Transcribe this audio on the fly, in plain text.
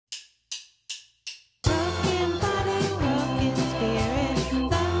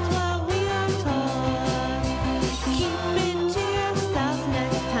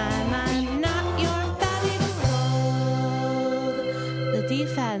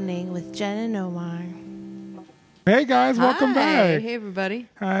Spending with Jen and Omar. Hey guys, welcome back. Hey everybody.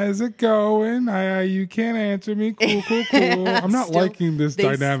 How's it going? You can't answer me. Cool. I'm not liking this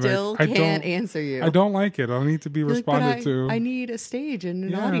dynamic. Still can't answer you. I don't like it. I need to be responded to. I need a stage and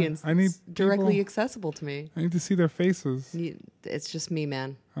an audience. I need directly people, accessible to me. I need to see their faces. It's just me,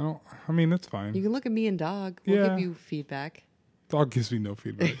 man. I mean, it's fine. You can look at me and Dog. We'll give you feedback. Dog gives me no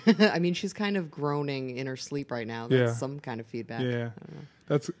feedback. I mean, she's kind of groaning in her sleep right now. That's some kind of feedback. Yeah.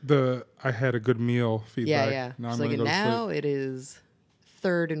 That's I had a good meal feedback. Yeah. Now, she's like, now it is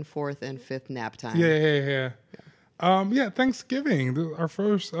 3rd and 4th and 5th nap time. Yeah. Thanksgiving. Our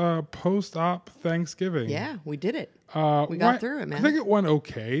first post-op Thanksgiving. Yeah, we did it. We got through it, man. I think it went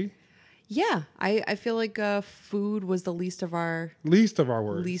okay. Yeah, I feel like food was the least of our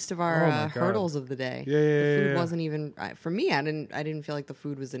hurdles of the day. Yeah, the food wasn't even for me. I didn't feel like the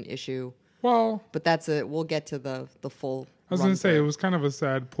food was an issue. Well, but that's it. We'll get to the full. I was going to say it was kind of a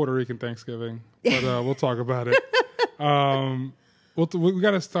sad Puerto Rican Thanksgiving, but we'll talk about it. We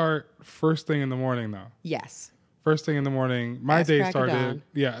got to start first thing in the morning though. Yes. First thing in the morning. My day started.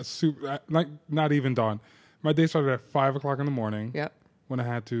 Yeah, not even dawn. My day started at 5:00 in the morning. Yep. When I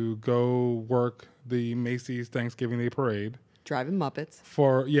had to go work the Macy's Thanksgiving Day Parade. Driving Muppets.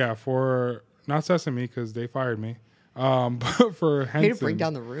 For not Sesame because they fired me. But for Henson. Way to bring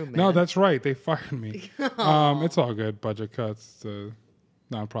down the room, man. No, that's right. They fired me. It's all good. Budget cuts. It's a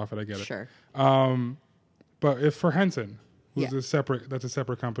nonprofit. I get it. Sure. But if for Henson, that's a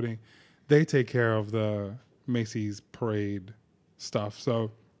separate company, they take care of the Macy's parade stuff.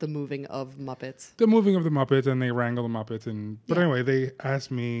 So the moving of the Muppets, and they wrangle the Muppets. But anyway, they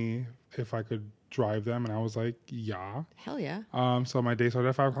asked me if I could drive them, and I was like, yeah. Hell yeah. So my day started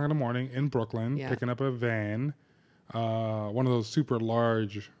at 5:00 in the morning in Brooklyn, picking up a van, one of those super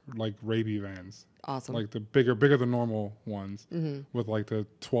large, like Raby vans. Awesome. Like the bigger than normal ones, with like the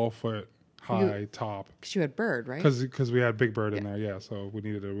 12-foot high top. Because you had Bird, right? Because we had Big Bird in there, so we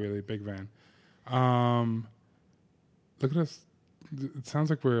needed a really big van. Look at us. It sounds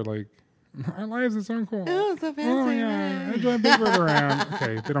like we're like, our lives are so cool. Oh, so fancy. Oh, yeah. I drive Big Bird around.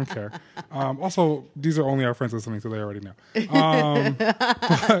 Okay, they don't care. Also, these are only our friends listening, so they already know.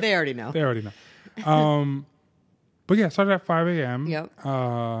 They already know. They already know. But yeah, started at 5 a.m. Yep.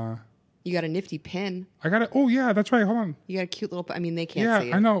 You got a nifty pin. I got it. Oh, yeah, that's right. Hold on. You got a cute little... I mean, they can't see it.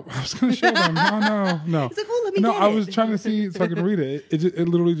 Yeah, I know. I was going to show them. No. He's like, oh, let me get it. No, I was trying to see so I could read it. It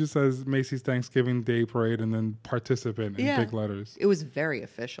literally just says Macy's Thanksgiving Day Parade and then participant in big letters. It was very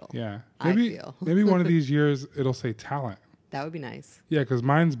official. Yeah. I feel. Maybe one of these years it'll say talent. That would be nice. Yeah, because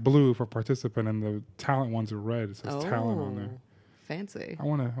mine's blue for participant and the talent ones are red. It says talent on there. Fancy. I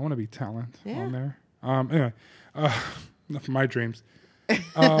want to be talent on there. Anyway, enough of my dreams.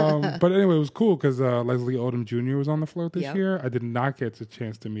 But anyway, it was cool because Leslie Odom Jr. was on the float this year. I did not get the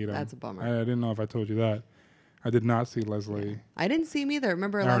chance to meet him. That's a bummer. I didn't know if I told you that. I did not see Leslie. Yeah. I didn't see him either.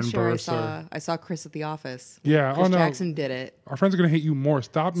 Remember last year I saw Chris at the office. Yeah. Chris Jackson did it. Our friends are going to hate you more.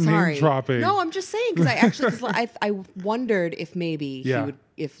 Stop name dropping. No, I'm just saying because I wondered if maybe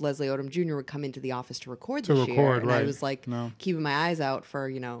if Leslie Odom Jr. would come into the office to record this year. And I was like keeping my eyes out for,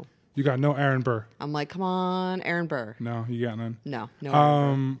 You got no Aaron Burr. I'm like, come on, Aaron Burr. No, you got none. No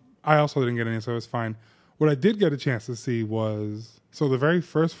Aaron Burr. I also didn't get any, so it was fine. What I did get a chance to see was, so the very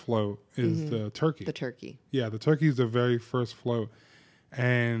first float is the turkey. The turkey. Yeah, the turkey is the very first float.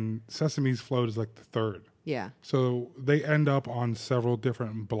 And Sesame's float is like the third. Yeah. So they end up on several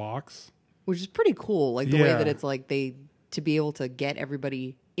different blocks. Which is pretty cool. Like the way that it's like to be able to get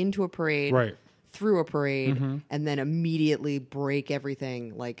everybody into a parade. Right. Through a parade and then immediately break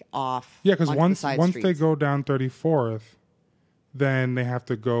everything like off. Yeah, because once they go down 34th, then they have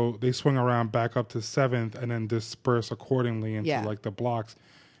to go. They swing around back up to 7th and then disperse accordingly into like the blocks.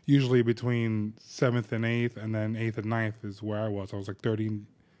 Usually between 7th and 8th, and then 8th and 9th is where I was. I was like 39th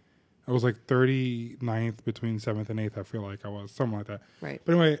between 7th and 8th. I feel like I was something like that. Right.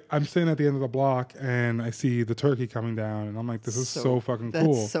 But anyway, I'm sitting at the end of the block and I see the turkey coming down, and I'm like, this is so fucking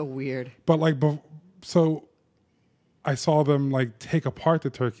cool. That's so weird. But like, so I saw them like take apart the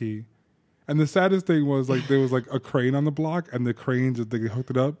turkey, and the saddest thing was like there was like a crane on the block, and the crane just they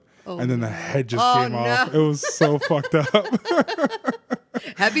hooked it up, and then the head just came off. It was so fucked up.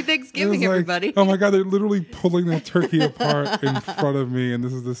 Happy Thanksgiving, everybody! Oh my god, they're literally pulling that turkey apart in front of me, and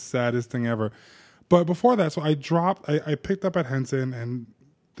this is the saddest thing ever. But before that, so I picked up at Henson, and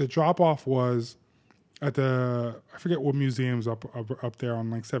the drop off was at I forget what museum's up there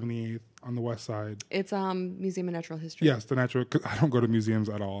on like 78th on the west side. It's Museum of Natural History. Yes, the natural. I don't go to museums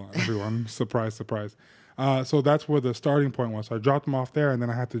at all. Everyone, surprise. So that's where the starting point was. So I dropped them off there, and then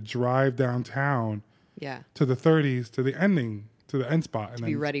I had to drive downtown. Yeah. To the 30s to the ending to the end spot. To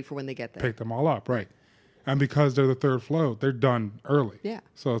be ready for when they get there. Pick them all up, right. And because they're the third float, they're done early. Yeah.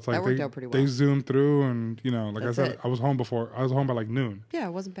 So it's like that worked out pretty well. They zoomed through and, like That's I said, it. I was home by like noon. Yeah,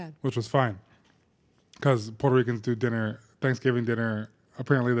 it wasn't bad. Which was fine. Because Puerto Ricans do Thanksgiving dinner.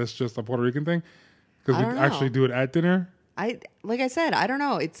 Apparently that's just a Puerto Rican thing. Because we actually do it at dinner. Like I said, I don't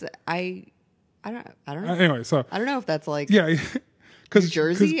know. I don't know. Anyway, so. I don't know if that's like. Yeah. New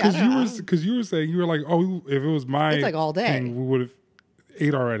Jersey? Because you were saying, you were like, oh, if it was my it's like all day. thing, we would have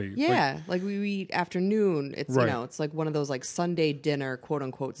ate already. Yeah, like we eat afternoon. It's it's like one of those like Sunday dinner, quote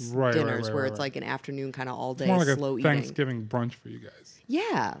unquote dinners, where it's like an afternoon kind of all day more like slow a eating. Thanksgiving brunch for you guys.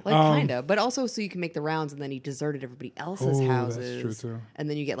 Yeah, like kind of, but also so you can make the rounds and then eat dessert at everybody else's houses. That's true too. And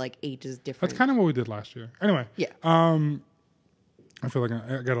then you get like 8 just different. That's kind of what we did last year. Anyway, yeah. I feel like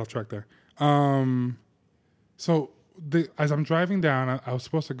I got off track there. So as I'm driving down, I was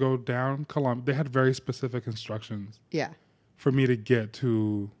supposed to go down Columbus. They had very specific instructions. Yeah. For me to get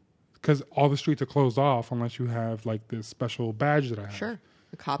to, because all the streets are closed off unless you have like this special badge that I have. Sure.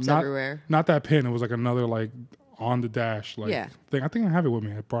 The cops everywhere. Not that pin. It was like another like on the dash thing. I think I have it with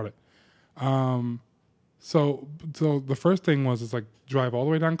me. I brought it. So the first thing was it's like drive all the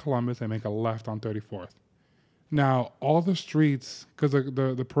way down Columbus and make a left on 34th. Now all the streets, because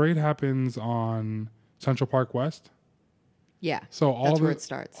the parade happens on Central Park West. Yeah. So that's where it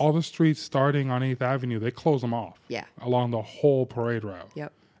starts. All the streets starting on 8th Avenue, they close them off. Yeah. Along the whole parade route.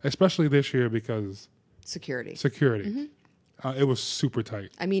 Yep. Especially this year because security. Mm-hmm. It was super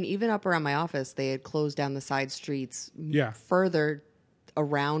tight. I mean, even up around my office, they had closed down the side streets. Yeah. Further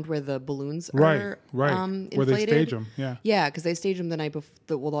around where the balloons are where they stage them. Yeah. Yeah, because they stage them the night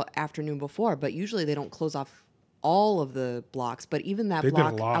the afternoon before. But usually they don't close off all of the blocks. But even that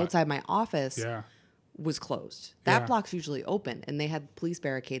block outside my office. Yeah. Was closed. That block's usually open, and they had police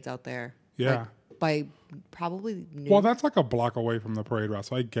barricades out there. Yeah, like, by probably noon. Well, that's like a block away from the parade route,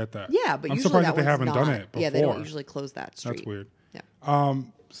 so I get that. Yeah, but I'm usually surprised that they haven't done it before. Yeah, they don't usually close that street. That's weird. Yeah.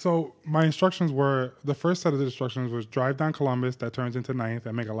 So my instructions were, the first set of the instructions was drive down Columbus that turns into 9th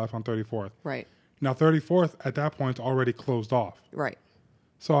and make a left on 34th. Right. Now 34th at that point already closed off. Right.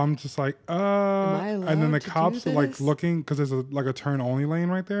 So I'm just like, and then the cops are like looking because there's a turn only lane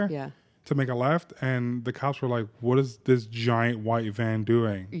right there. Yeah. To make a left, and the cops were like, what is this giant white van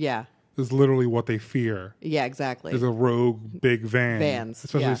doing? Yeah. This is literally what they fear. Yeah, exactly. Is a rogue big van. Vans.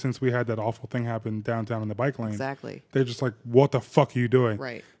 Especially since we had that awful thing happen downtown in the bike lane. Exactly. They're just like, what the fuck are you doing?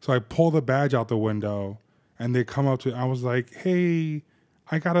 Right. So I pull the badge out the window, and they come up to, I was like, hey,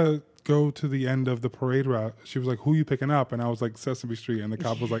 I gotta go to the end of the parade route. She was like, who are you picking up? And I was like, Sesame Street. And the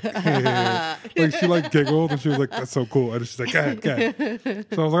cop was like, hey. Like she like giggled and she was like, that's so cool. And she's like, go ahead.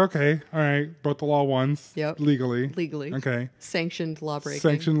 So I was like, okay, all right. Broke the law once. Yep. Legally. Okay. Sanctioned law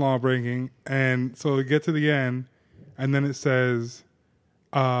breaking. And so we get to the end and then it says,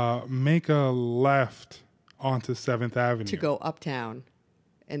 make a left onto 7th Avenue. To go uptown.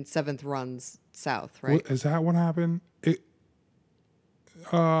 And 7th runs south, right? Is that what happened?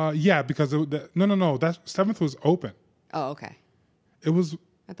 Yeah, because no. That 7th was open. Oh, okay. It was.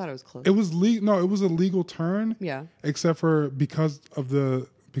 I thought it was closed. It was No, it was a legal turn. Yeah. Except for because of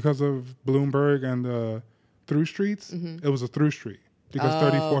Bloomberg and the through streets, it was a through street because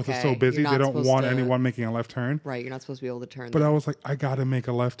 34th is so busy. They don't want anyone making a left turn. Right, you're not supposed to be able to turn. But I was like, I got to make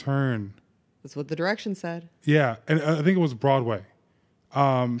a left turn. That's what the direction said. Yeah, and I think it was Broadway.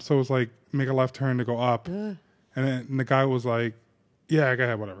 So it was like make a left turn to go up, and the guy was like, yeah, go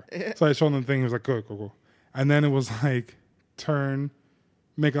ahead, whatever. So I showed him the thing. He was like, cool. And then it was like, turn,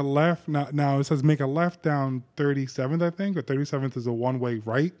 make a left. Now it says make a left down 37th, I think. But 37th is a one-way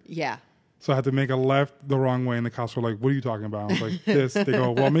right. Yeah. So I had to make a left the wrong way. And the cops were like, what are you talking about? I was like, this. They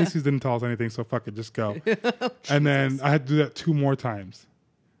go, well, Macy's didn't tell us anything, so fuck it, just go. And then I had to do that 2 more times.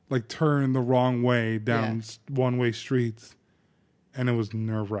 Like turn the wrong way down one-way streets. And it was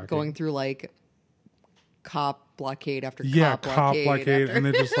nerve-wracking. Going through like cop blockade after cop blockade. And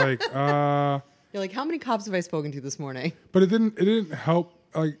they're just like, You're like, how many cops have I spoken to this morning? But it didn't help.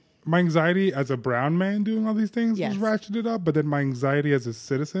 Like my anxiety as a brown man doing all these things was ratcheted up, but then my anxiety as a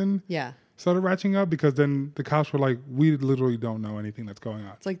citizen started ratcheting up because then the cops were like, we literally don't know anything that's going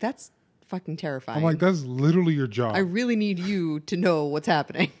on. It's like, that's fucking terrifying. I'm like, that's literally your job. I really need you to know what's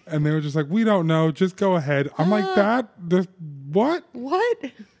happening. And they were just like, we don't know, just go ahead. I'm like, what?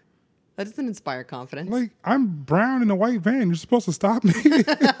 That doesn't inspire confidence. Like, I'm brown in a white van. You're supposed to stop me.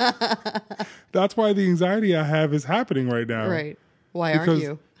 That's why the anxiety I have is happening right now. Right. Why aren't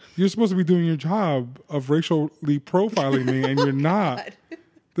you? You're supposed to be doing your job of racially profiling me, and you're not.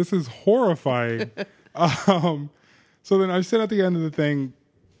 This is horrifying. So then I sit at the end of the thing.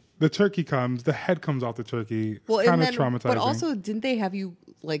 the turkey comes, the head comes off the turkey. It's kind of traumatizing. But also, didn't they have you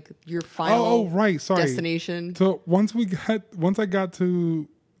like your final destination? So once I got to,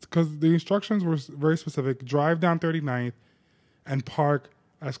 because the instructions were very specific, drive down 39th and park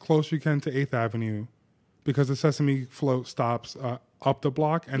as close as you can to 8th Avenue, because the Sesame float stops up the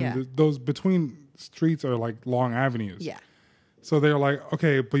block, and those between streets are like long avenues. Yeah. So they're like,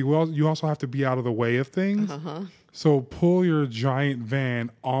 okay, but you also have to be out of the way of things. So pull your giant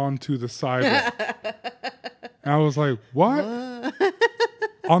van onto the sidewalk. And I was like, what?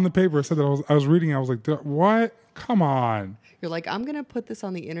 On the paper, it said that I was reading. I was like, what? Come on. You're like, I'm going to put this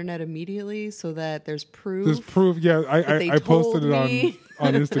on the internet immediately so that there's proof. There's proof. Yeah, I posted it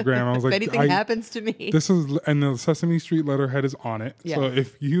on Instagram. I was like, if anything happens to me. And the Sesame Street letterhead is on it. Yeah. So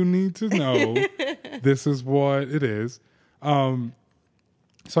if you need to know, this is what it is. So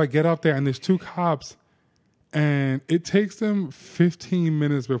I get up there and there's 2 cops, and it takes them 15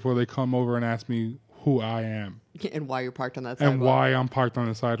 minutes before they come over and ask me who I am. And why you're parked on that sidewalk. And why I'm parked on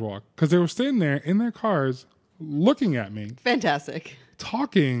the sidewalk. Because they were sitting there in their cars looking at me. Fantastic.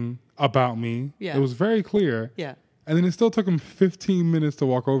 Talking about me. Yeah. It was very clear. Yeah. And then it still took them 15 minutes to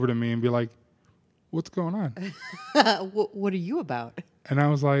walk over to me and be like, what's going on? What are you about? And I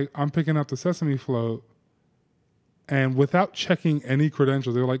was like, I'm picking up the Sesame float. And without checking any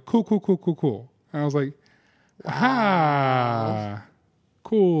credentials, they were like, cool. And I was like, aha,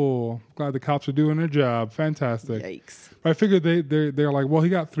 cool. Glad the cops are doing their job. Fantastic. Yikes. But I figured they're like, well, he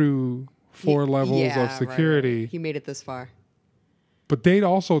got through 4 levels of security. Right. He made it this far. But they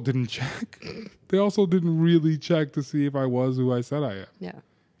also didn't check. They also didn't really check to see if I was who I said I am. Yeah.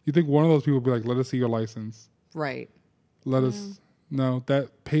 You think one of those people would be like, let us see your license. Right. Let us. No,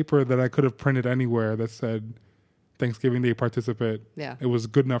 that paper that I could have printed anywhere that said Thanksgiving Day participant. Yeah. It was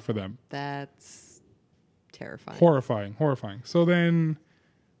good enough for them. That's terrifying. Horrifying. So then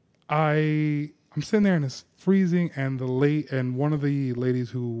I'm sitting there and it's freezing, and one of the ladies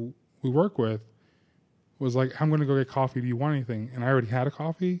who we work with was like, I'm going to go get coffee. Do you want anything? And I already had a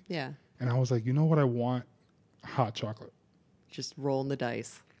coffee. Yeah. And I was like, you know what I want? Hot chocolate. Just rolling the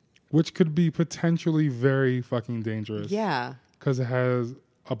dice. Which could be potentially very fucking dangerous. Yeah. Because it has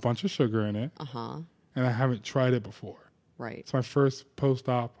a bunch of sugar in it. And I haven't tried it before. Right. It's my first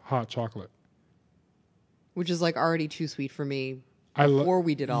post-op hot chocolate. Which is like already too sweet for me before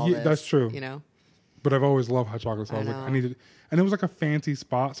we did all this. That's true. You know? But I've always loved hot chocolate. So I was like, I needed. And it was like a fancy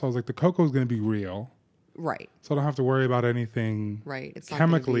spot. So I was like, the cocoa is going to be real. Right. So I don't have to worry about anything it's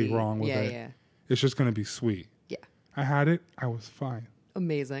chemically wrong with it. Yeah. It's just going to be sweet. Yeah. I had it. I was fine.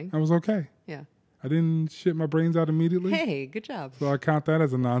 Amazing. I was okay. Yeah. I didn't shit my brains out immediately. Hey, good job. So I count that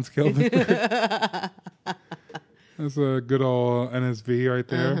as a non-scale victory. That's a good old NSV right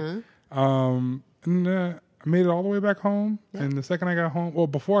there. And I made it all the way back home. Yeah. And the second I got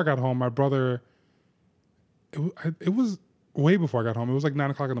home, before I got home, my brother, it was way before I got home. It was like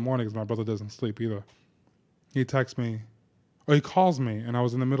 9 o'clock in the morning because my brother doesn't sleep either. He texts me, or he calls me, and I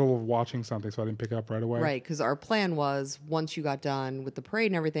was in the middle of watching something, so I didn't pick up right away. Right, because our plan was once you got done with the parade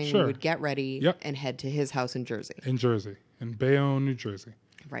and everything, we would get ready and head to his house in Jersey. In Bayonne, New Jersey.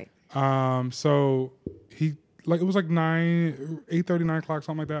 Right. So he, it was like 8:30, 9 o'clock,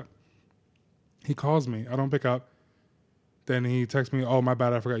 something like that. He calls me. I don't pick up. Then he texts me, oh, my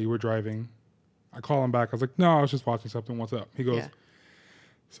bad, I forgot you were driving. I call him back. I was like, no, I was just watching something. What's up? He goes,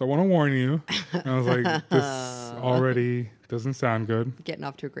 so I want to warn you. And I was like, this already doesn't sound good. Getting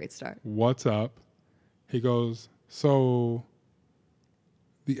off to a great start. What's up? He goes, so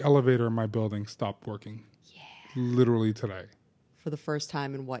the elevator in my building stopped working. Yeah. Literally today. For the first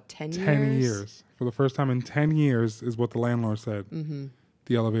time in 10 years? 10 years. For the first time in 10 years is what the landlord said. Mm-hmm.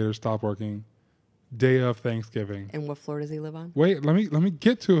 The elevator stopped working. Day of Thanksgiving. And what floor does he live on? Wait, let me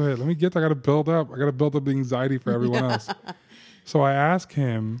get to it. I got to build up. I got to build up the anxiety for everyone else. So I asked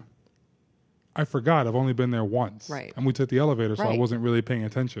him, I forgot. I've only been there once. Right. And we took the elevator, so I wasn't really paying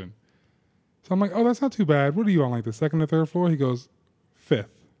attention. So I'm like, oh, that's not too bad. What are you on, like the 2nd or 3rd floor? He goes, 5th.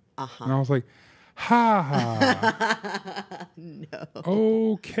 And I was like, ha. No.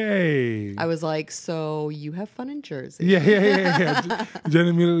 Okay. I was like, so you have fun in Jersey. Yeah. Jen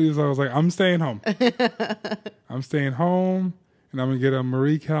immediately was like, I'm staying home. I'm staying home. And I'm going to get a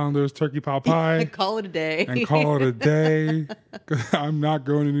Marie Callender's turkey pot pie. Call it a day. And call it a day. I'm not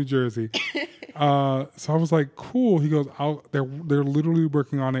going to New Jersey. So I was like, cool. He goes, they're literally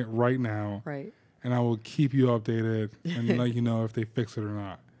working on it right now. Right. And I will keep you updated and let you know if they fix it or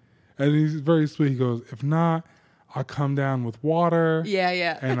not. And he's very sweet. He goes, if not, I'll come down with water.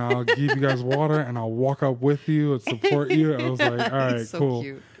 Yeah. And I'll give you guys water and I'll walk up with you and support you. I was like, all right, so cool.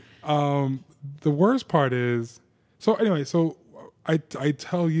 Cute. The worst part is, so I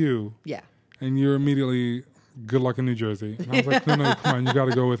tell you. Yeah. And you're immediately, good luck in New Jersey. And I was like, no, come on, you got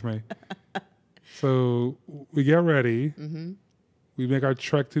to go with me. So we get ready. Mm-hmm. We make our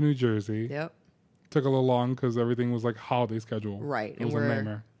trek to New Jersey. Yep. Took a little long because everything was like holiday schedule. Right. It was a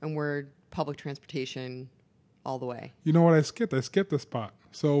nightmare. And we're public transportation all the way. You know what I skipped? I skipped the spot.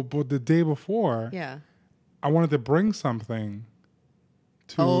 So, but the day before, I wanted to bring something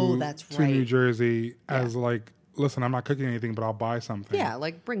to New Jersey as like, listen, I'm not cooking anything, but I'll buy something. Yeah,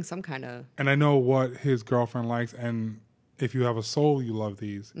 like bring some kind of... And I know what his girlfriend likes, and if you have a soul, you love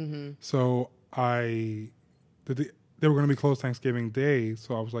these. Mm-hmm. So they were going to be closed Thanksgiving Day,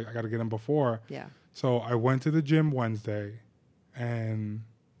 so I was like, I got to get them before. Yeah. So I went to the gym Wednesday and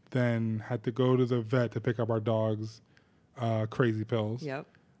then had to go to the vet to pick up our dog's crazy pills. Yep.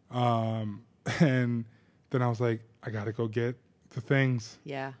 And then I was like, I got to go get the things.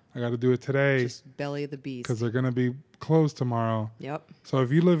 Yeah. I got to do it today. Just belly of the beast. Because they're going to be closed tomorrow. Yep. So if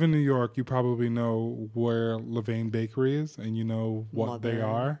you live in New York, you probably know where Levain Bakery is and you know what they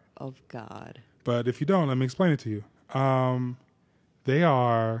are. Of God. But if you don't, let me explain it to you. They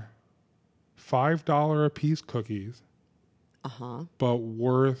are $5 a piece cookies. But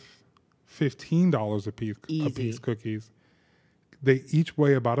worth $15 a piece cookies. They each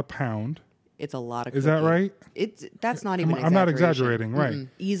weigh about a pound. It's a lot of cookies. Is that right? That's not even I'm not exaggerating, right? Mm-mm.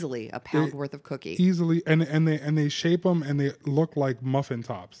 Easily a pound worth of cookie. Easily, and they shape them and they look like muffin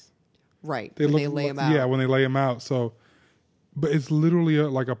tops. Right. They lay them out. Yeah, when they lay them out. So, but it's literally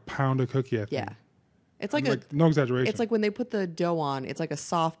like a pound of cookie, I think. Yeah. It's like no exaggeration. It's like when they put the dough on, it's like a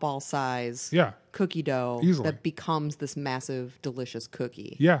softball size cookie dough that becomes this massive, delicious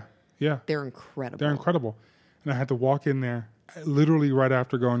cookie. Yeah, yeah. They're incredible. They're incredible. And I had to walk in there, literally right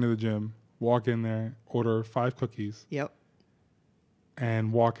after going to the gym, walk in there, order 5 cookies. Yep.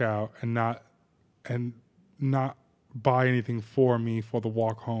 And walk out and not buy anything for me for the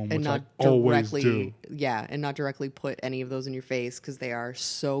walk home, which I always do. Yeah, and not directly put any of those in your face because they are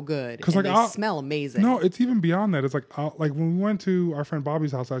so good. Because they smell amazing. No, it's even beyond that. It's like when we went to our friend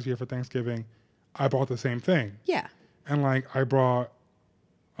Bobby's house last year for Thanksgiving, I bought the same thing. Yeah. And like I brought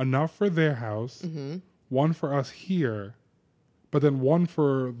enough for their house, one for us here, but then one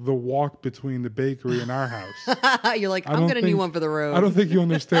for the walk between the bakery and our house. You're like, I'm going to need one for the road. I don't think you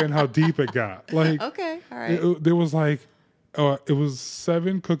understand how deep it got. Like, okay, all right. There was like, it was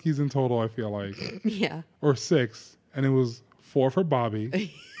 7 cookies in total, I feel like. Yeah. Or 6. And it was 4 for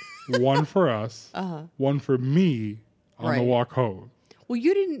Bobby, 1 for us, 1 for me on the walk home. Well,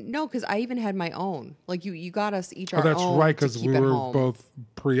 you didn't know because I even had my own. Like you got us each our own. Oh, that's right, because we were both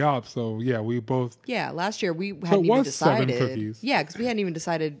pre-op. So yeah, we both. Yeah, last year we hadn't even decided. 7 cookies. Yeah, because we hadn't even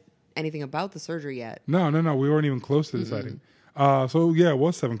decided anything about the surgery yet. No, we weren't even close to deciding. So yeah, it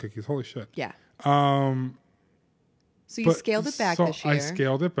was 7 cookies. Holy shit. Yeah. So you scaled it back this year. I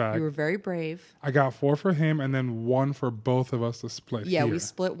scaled it back. You were very brave. I got 4 for him and then 1 for both of us to split. Yeah, we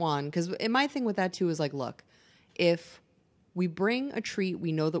split 1 because my thing with that too is like, look, if we bring a treat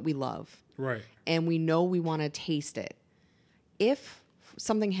we know that we love. Right. And we know we want to taste it. If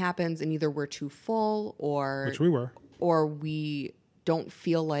something happens and either we're too full or... Which we were. Or we don't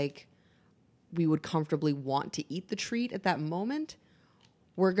feel like we would comfortably want to eat the treat at that moment,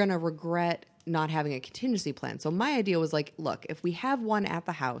 we're going to regret not having a contingency plan. So my idea was like, look, if we have one at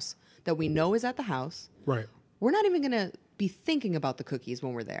the house that we know is at the house... Right. We're not even going to be thinking about the cookies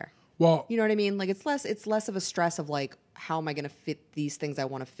when we're there. Well, you know what I mean? Like it's less of a stress of like, how am I going to fit these things I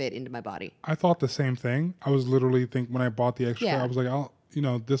want to fit into my body? I thought the same thing. I was literally thinking when I bought the extra, I was like,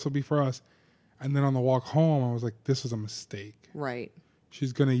 this will be for us. And then on the walk home, I was like, this is a mistake. Right.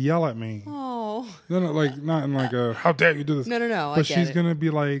 She's going to yell at me. Oh. No, like not in like a, how dare you do this? No. But she's going to be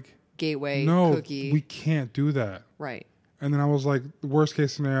like, gateway cookie. We can't do that. Right. And then I was like, worst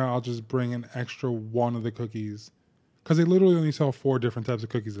case scenario, I'll just bring an extra 1 of the cookies. Because they literally only sell 4 different types of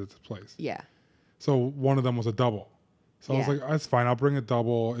cookies at this place. Yeah. So one of them was a double. So I was like, that's fine. I'll bring a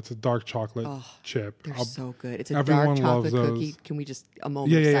double. It's a dark chocolate chip. They're so good. It's a dark chocolate cookie. Can we just a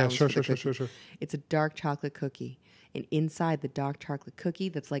moment of silence for the cookie? Sure. It's a dark chocolate cookie. And inside the dark chocolate cookie,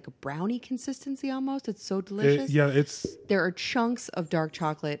 that's like a brownie consistency almost. It's so delicious. There are chunks of dark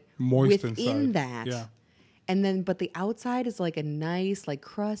chocolate moist within inside. that. Yeah. And then, but the outside is like a nice, like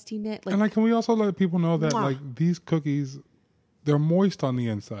crusty knit. Like, and like, can we also let people know that like these cookies, they're moist on the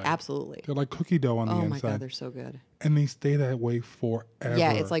inside. Absolutely. They're like cookie dough on the inside. Oh my God, they're so good. And they stay that way forever.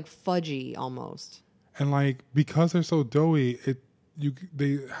 Yeah, it's like fudgy almost. And like, because they're so doughy,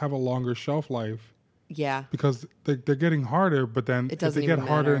 they have a longer shelf life. Yeah. because they're getting harder, but then It if doesn't they get even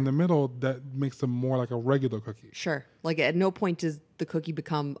harder matter. in the middle, that makes them more like a regular cookie. Sure. Like at no point does the cookie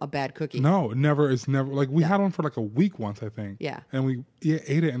become a bad cookie. No, it's never like we Yeah. had one for like a week once, I think. Yeah. And we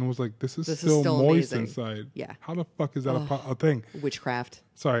ate it and it was like, this is This is still still moist amazing. inside. Yeah. How the fuck is that a thing? Witchcraft.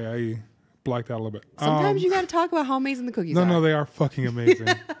 Sorry, I blacked out a little bit. Sometimes you got to talk about how amazing the cookies are. No, they are fucking amazing.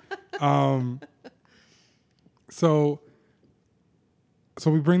 So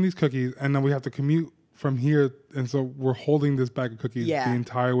we bring these cookies and then we have to commute from here. And so we're holding this bag of cookies Yeah. the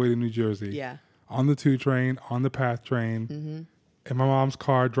entire way to New Jersey. Yeah. On the 2 train, on the PATH train, in my mom's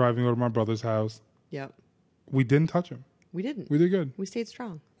car driving over to my brother's house. Yep. We didn't touch him. We didn't. We did good. We stayed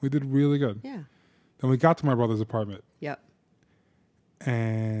strong. We did really good. Yeah. Then we got to my brother's apartment. Yep.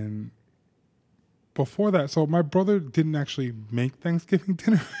 And before that, so my brother didn't actually make Thanksgiving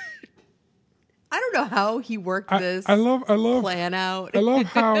dinner. I don't know how he worked this I love plan out. I love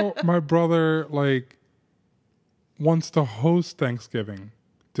how my brother like wants to host Thanksgiving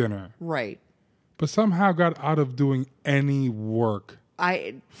dinner, Right. but somehow got out of doing any work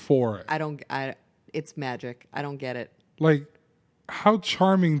for it. It's magic. I don't get it. Like, how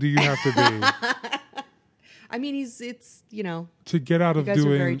charming do you have to be I mean, it's to get out you of guys are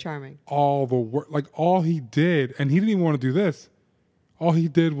very doing charming. all the work? Like, all he did, and he didn't even want to do this. All he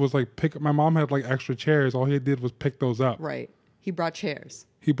did was like pick. My mom had like extra chairs. All he did was pick those up. Right. He brought chairs.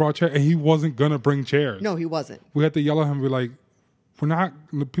 He brought chairs, and he wasn't gonna bring chairs. No, he wasn't. We had to yell at him. We're like, we're not.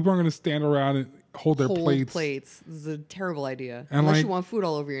 People aren't gonna stand around and hold their plates. This is a terrible idea. And Unless like- you want food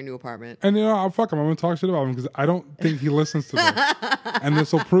all over your new apartment. And fuck him. I'm gonna talk shit about him because I don't think he listens to this. And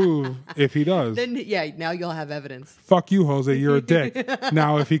this will prove if he does. Then now you'll have evidence. Fuck you, Jose. You're a dick.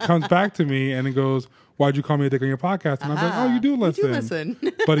 Now, if he comes back to me and he goes, "Why'd you call me a dick on your podcast?" And I'm like, "Oh, you do listen." You do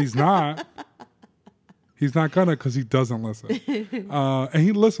listen. But he's not. He's not gonna because he doesn't listen. And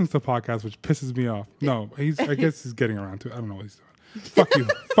he listens to podcasts, which pisses me off. No, I guess he's getting around to it. I don't know what he's doing. Fuck you.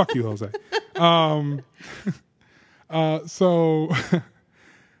 Fuck you, Jose. So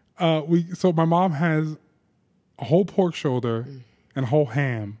my mom has a whole pork shoulder and a whole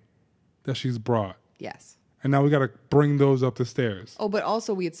ham that she's brought. Yes. And now we got to bring those up the stairs. Oh, but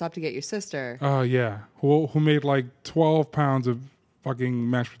also we had stopped to get your sister. Oh, yeah. Who made like 12 pounds of fucking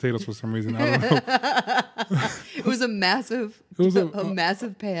mashed potatoes for some reason. I don't know. It was a massive, a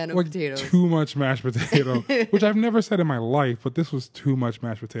massive pan of Like potatoes. too much mashed potato, which I've never said in my life, but this was too much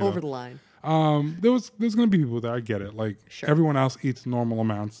mashed potato. Over the line. There's going to be people there. I get it. Like Sure. everyone else eats normal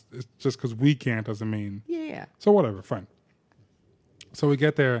amounts. It's just because we can't doesn't mean. Yeah. So whatever, fine. So we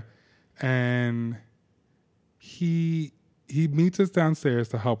get there, and he meets us downstairs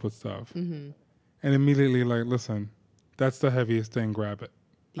to help with stuff, and immediately like, listen, that's the heaviest thing. Grab it.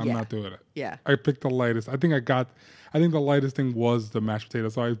 I'm Yeah. not doing it. Yeah. I picked the lightest. I think the lightest thing was the mashed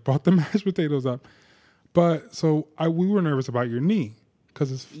potatoes. So I brought the mashed potatoes up. But so we were nervous about your knee because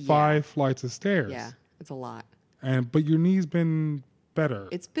it's 5 flights of stairs. Yeah. It's a lot. But your knee's been better.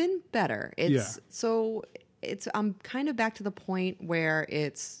 It's been better. I'm kind of back to the point where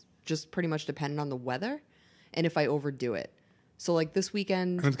it's just pretty much dependent on the weather and if I overdo it. So like this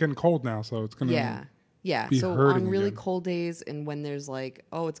weekend. And it's getting cold now, so it's gonna. Yeah. be So hurting on really again. cold days and when there's like,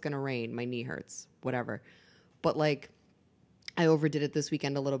 oh, it's going to rain, my knee hurts, whatever. But like I overdid it this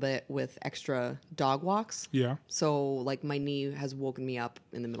weekend a little bit with extra dog walks. Yeah. So like my knee has woken me up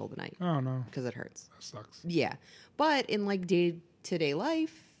in the middle of the night Oh no, because it hurts. that sucks. Yeah. But in like day-to-day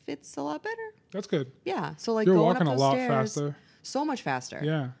life, it's a lot better. That's good. Yeah. So like You're going walking up a those lot stairs, faster. so much faster.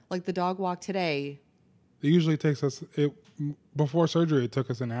 Yeah. Like the dog walk today. It usually takes us before surgery. It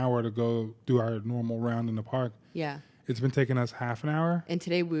took us an hour to go do our normal round in the park. Yeah. It's been taking us half an hour. And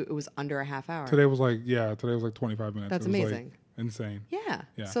today it was under a half hour. Today was like 25 minutes. That's It was, like, amazing. insane. Yeah.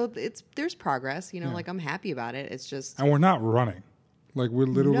 Yeah. So there's progress, Yeah. like I'm happy about it. It's just And we're not running. Like we're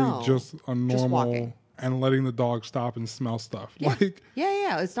literally No, just a normal walking. and letting the dog stop and smell stuff. yeah. Like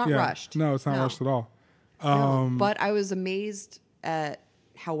yeah. It's not yeah. rushed. No, it's not No. rushed at all. No. But I was amazed at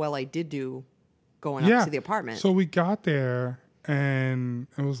how well I did do going up to the apartment. So we got there and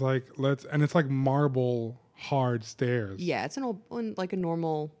it was like and it's like marble hard stairs. yeah, it's like a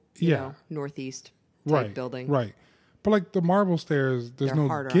normal, northeast type Right. building. Right. But like the marble stairs, there's They're no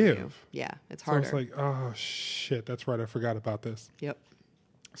harder on you. give. Yeah, it's So harder. it's like, oh shit, that's right. I forgot about this. Yep.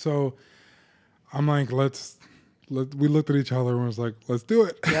 So I'm like, we looked at each other and was like, let's do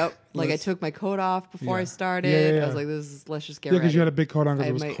it. Yep. Like I Let's- took my coat off before I Yeah. started. Yeah. I was like, let's just get Yeah, ready. because you had a big coat on because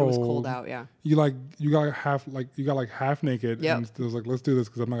it was cold. It was cold out, yeah. You got half naked. Yep. And it was like, let's do this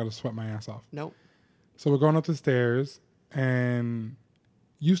because I'm not gonna sweat my ass off. Nope. So we're going up the stairs, and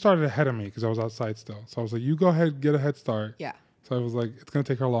you started ahead of me because I was outside still. So I was like, you go ahead, get a head start. Yeah. So I was like, it's gonna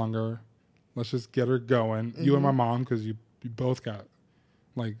take her longer. Let's just get her going. You and my mom, because you both got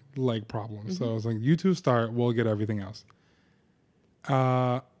like leg problems. So I was like, you two start. We'll get everything else.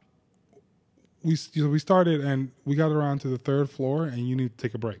 We started and we got around to the 3rd floor, and you need to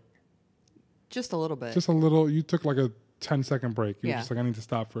take a break. Just a little bit. Just a little. You took like a 10-second break. You were Yeah. just like, I need to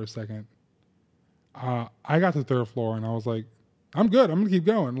stop for a second. I got to the 3rd floor, and I was like, I'm good. I'm gonna keep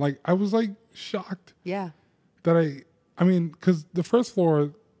going. Like, I was like shocked Yeah. that I mean, because the 1st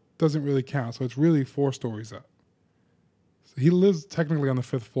floor doesn't really count, so it's really 4 stories up. So he lives technically on the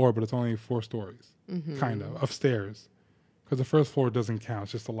 5th floor, but it's only 4 stories, kind of stairs, because the 1st floor doesn't count;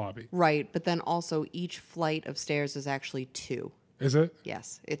 it's just a lobby. Right, but then also each flight of stairs is actually 2. Is it?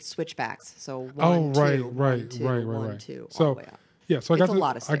 Yes, it's switchbacks. So one, Oh, right, 2, right, 1, 2, right, 1, right. 2, all So the way up. yeah, so I It's got a to,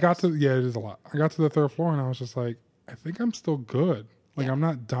 lot of I got to, stairs. yeah, it is a lot. I got to the 3rd floor, and I was just like, I think I'm still good. Like, Yeah. I'm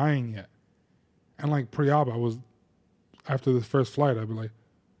not dying yet. And like pre-op, I was, after the first flight, I'd be like,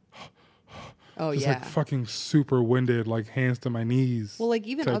 Oh, just yeah. like fucking super winded, like hands to my knees. Well, like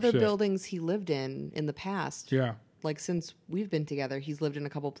even type other shit. buildings he lived in the past. Yeah. Like since we've been together, he's lived in a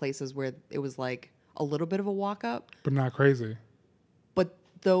couple places where it was like a little bit of a walk up. But not crazy. But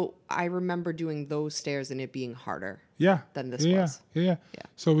though I remember doing those stairs and it being harder. Yeah. Than this yeah, was. Yeah. Yeah.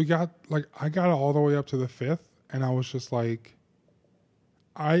 So we got, like, I got all the way up to the 5th, and I was just like,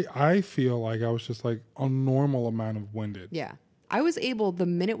 I feel like I was just like a normal amount of winded. Yeah. I was able, the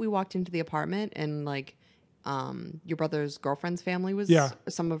minute we walked into the apartment and like your brother's girlfriend's family was, Yeah.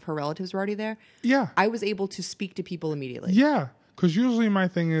 some of her relatives were already there. Yeah. I was able to speak to people immediately. Yeah. Because usually my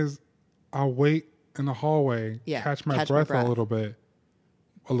thing is I'll wait in the hallway, Yeah, catch my breath a little bit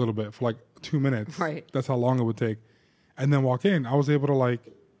for like 2 minutes. Right. That's how long it would take. And then walk in. I was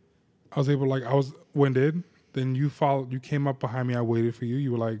winded. Then you came up behind me. I waited for you.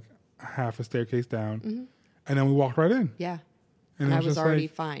 You were like half a staircase down. And then we walked right in. Yeah. And I it was just already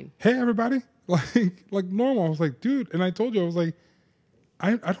like, fine. hey, everybody. Like normal. I was like, dude. And I told you, I was like,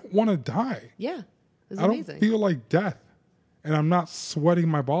 I don't want to die. Yeah. It was I don't amazing. feel like death. And I'm not sweating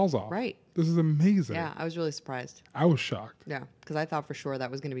my balls off. Right. This is amazing. Yeah. I was really surprised. I was shocked. Yeah. Because I thought for sure that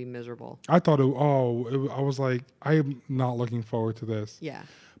was going to be miserable. I thought, I was like, I am not looking forward to this. Yeah.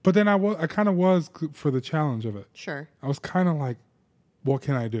 But then I kind of was for the challenge of it. Sure. I was kind of like, what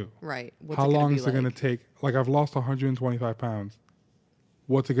can I do? Right. What's How it gonna long be is it going to like? take? Like, I've lost 125 pounds.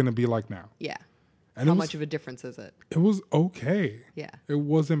 What's it going to be like now? Yeah. And How it was, much of a difference is it? It was okay. Yeah. It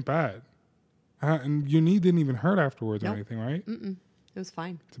wasn't bad. And your knee didn't even hurt afterwards or Nope. anything, right? It was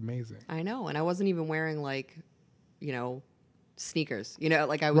fine. It's amazing. I know. And I wasn't even wearing like, sneakers.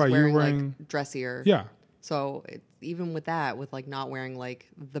 Like I was Right, you were wearing wearing- like dressier. Yeah. So even with that, with like not wearing like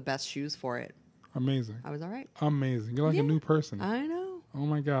the best shoes for it, Amazing. I was all right. Amazing. You're like a new person. I know. Oh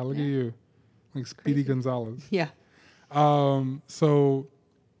my God, look at you. Like Speedy Gonzalez. Yeah. So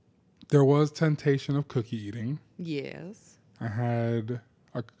there was temptation of cookie eating. Yes. I had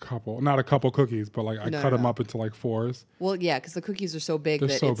not a couple cookies, but like I No, cut them no. up into like 4s. Well, yeah, because the cookies are so big They're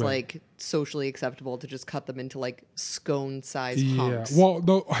that so it's big. like socially acceptable to just cut them into like scone-sized Yeah. hunks. Well,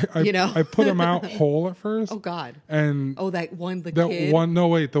 no, I put them out whole at first. Oh God. And Oh, that one, the that kid. one, no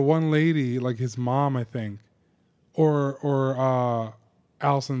wait, the one lady, like his mom, I think, or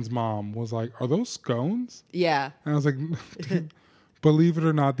Allison's mom was like, "Are those scones?" Yeah, And I was like, "Believe it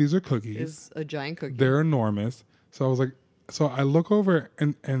or not, these are cookies. is a giant cookie. They're enormous." So I was like, so I look over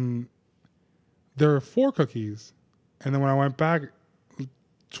and there are 4 cookies, and then when I went back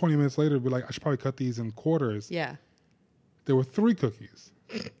 20 minutes later, be like, I should probably cut these in quarters. Yeah. There were 3 cookies,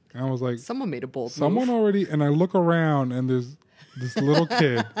 and I was like, Someone made a bold someone move. already. And I look around, and there's this little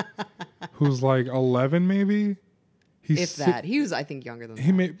kid who's like 11, maybe. If that. He was, I think, younger than He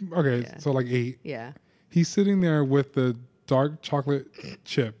that. made okay, Yeah. so like 8. Yeah. He's sitting there with the dark chocolate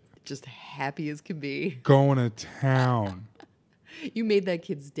chip, Just happy as can be. going to town. You made that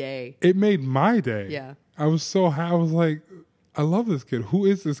kid's day. It made my day. Yeah. I was so happy. I was like, I love this kid. Who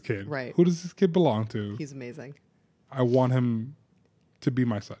is this kid? Right. Who does this kid belong to? He's amazing. I want him to be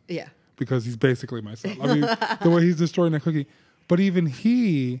my son Yeah. because he's basically my son. I mean, the way he's destroying that cookie. But even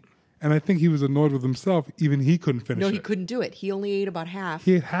he, and I think he was annoyed with himself, even he couldn't finish No, it. he couldn't do it. He only ate about half.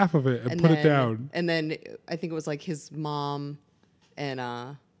 He ate half of it and put it down. And then I think it was like his mom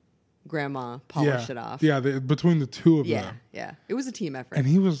and grandma polished it off. Yeah, between the two of Yeah. them. Yeah. It was a team effort. And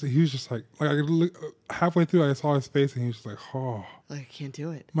he was just like I could look, halfway through I saw his face and he was just like, oh Like, I can't do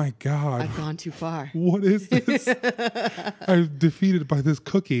it. my God. I've gone too far. What is this? I'm defeated by this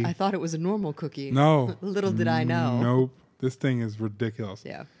cookie. I thought it was a normal cookie. No. Little did I know. Nope. This thing is ridiculous.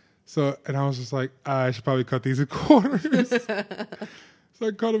 Yeah. So, and I was just like, I should probably cut these in quarters. So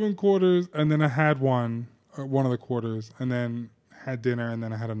I cut them in quarters, and then I had one of the quarters, and then had dinner, and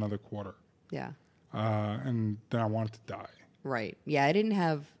then I had another quarter. Yeah. And then I wanted to die. Right. Yeah, I didn't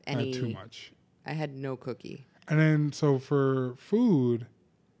have I any. had too much. I had no cookie. And then, so for food,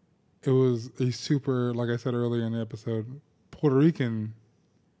 it was a super, like I said earlier in the episode, Puerto Rican.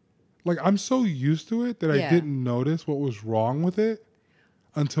 Like, I'm so used to it that I didn't notice what was wrong with it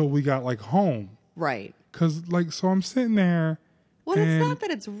until we got, like, home. Right. Because, like, so I'm sitting there. Well, it's not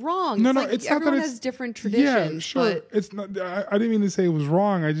that it's wrong. No, it's no, like it's not that everyone it's... has different traditions. Yeah, sure. But It's not... I didn't mean to say it was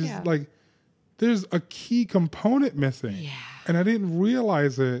wrong. I just, like, there's a key component missing. Yeah. And I didn't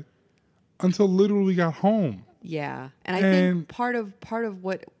realize it until literally we got home. Yeah. And I think part of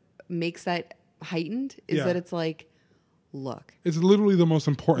what makes that heightened is that it's like, look. It's literally the most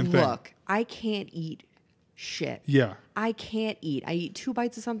important thing. Look, I can't eat shit. Yeah. I can't eat. I eat 2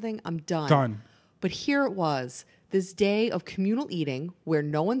 bites of something, I'm done. Done. But here it was, this day of communal eating where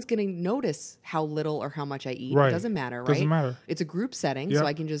no one's going to notice how little or how much I eat. Right. It doesn't matter, right? Doesn't matter. It's a group setting, so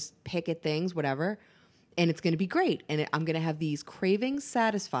I can just pick at things, whatever. And it's going to be great. And I'm going to have these cravings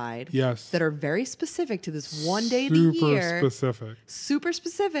satisfied. Yes. That are very specific to this one day of the year. Super specific. Super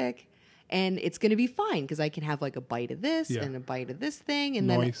specific. And it's going to be fine because I can have like a bite of this and a bite of this thing. And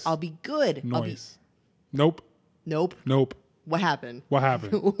then I'll be good. Nope. Nope. Nope. What happened? What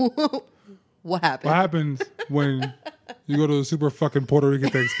happened? What happened? What happens when you go to a super fucking Puerto Rican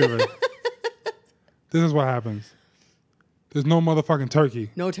Thanksgiving? This is what happens. There's no motherfucking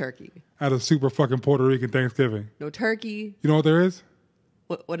turkey. No turkey. At a super fucking Puerto Rican Thanksgiving. No turkey. You know what there is?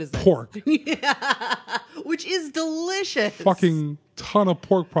 What is that? Pork. Which is delicious. Fucking ton of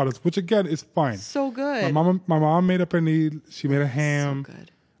pork products, which again is fine. So good. My mom made up a need. She made a ham. So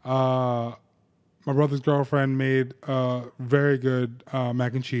good. My brother's girlfriend made very good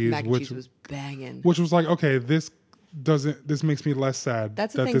mac and cheese. Mac and cheese was banging. Which was like, okay, this makes me less sad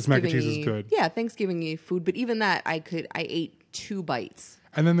that this mac and cheese is good. Yeah, Thanksgiving food. But even that, I ate 2 bites.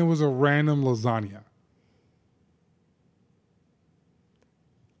 And then there was a random lasagna.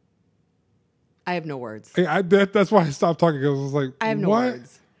 I have no words. That's why I stopped talking. Because I was like, I have no what?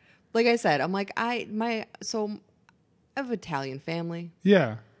 words. Like I said, I'm like, I have an Italian family.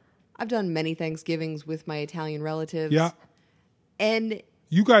 Yeah. I've done many Thanksgivings with my Italian relatives. Yeah. And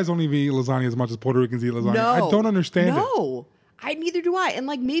you guys don't even eat lasagna as much as Puerto Ricans eat lasagna. No. I don't understand it. No. Neither do I. And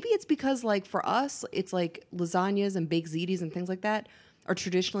like maybe it's because like for us, it's like lasagnas and baked ziti and things like that are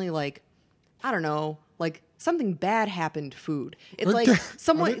traditionally like, I don't know, like something bad happened food. It's like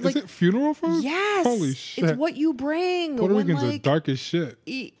someone is it funeral food? Yes. Holy shit. It's what you bring. Puerto Ricans are dark as shit.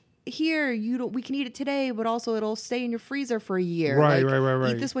 Here, we can eat it today, but also it'll stay in your freezer for a year. Right, like,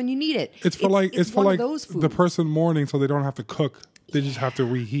 right. Eat this when you need it. It's for those foods. the person mourning, so they don't have to cook. They just have to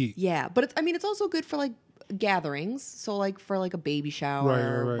reheat. Yeah, but it's also good for like gatherings. So like for like a baby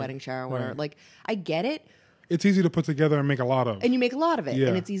shower or wedding shower, or whatever. Like I get it. It's easy to put together and make a lot of. And you make a lot of it, Yeah.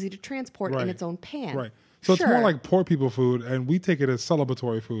 and it's ezy to transport in its own pan. Right. So it's more like poor people food, and we take it as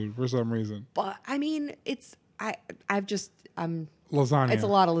celebratory food for some reason. But I mean, I'm lasagna. It's a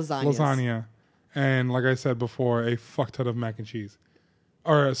lot of lasagnas. Lasagna, and like I said before, a fuck ton of mac and cheese.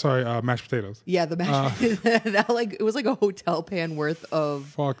 Or sorry, mashed potatoes. Yeah, the mashed that like it was like a hotel pan worth of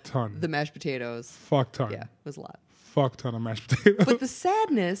fuck ton. The mashed potatoes. Fuck ton. Yeah, it was a lot. Fuck ton of mashed potatoes. But the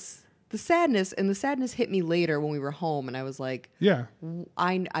sadness hit me later when we were home, and I was like, yeah,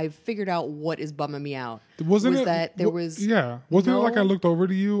 I figured out what is bumming me out. Wasn't was it that there was yeah? Wasn't it like I looked over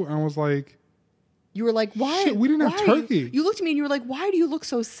to you and was like, you were like, why? Shit, we didn't have turkey. You looked at me and you were like, why do you look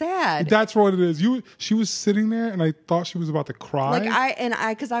so sad? That's what it is. She was sitting there, and I thought she was about to cry.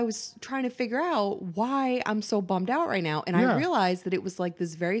 Because I was trying to figure out why I'm so bummed out right now, and I realized that it was like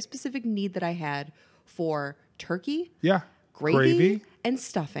this very specific need that I had for turkey, gravy, and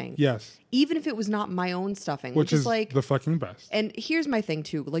stuffing. Yes, even if it was not my own stuffing, which is like the fucking best. And here's my thing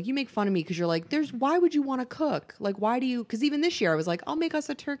too: like you make fun of me because you're like, why would you want to cook? Like, why do you? Because even this year I was like, I'll make us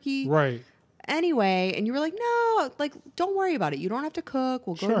a turkey, right? Anyway, and you were like, no, like, don't worry about it. You don't have to cook.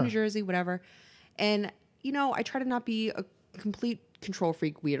 We'll go to New Jersey, whatever. And, I try to not be a complete control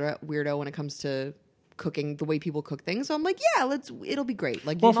freak weirdo when it comes to cooking the way people cook things. So I'm like, yeah, it'll be great.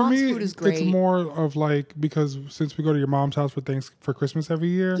 Like, your mom's food is great. It's more of like, because since we go to your mom's house for Christmas every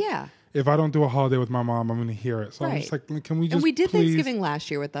year. Yeah. If I don't do a holiday with my mom, I'm going to hear it. So I'm just like, can we just And we did please... Thanksgiving last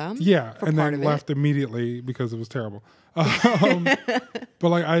year with them. Yeah. And then left immediately because it was terrible. But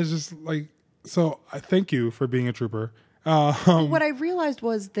like, I was just like, so I thank you for being a trooper. What I realized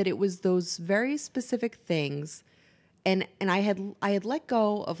was that it was those very specific things, and I had let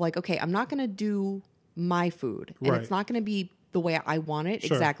go of like, okay, I'm not going to do my food, and it's not going to be the way I want it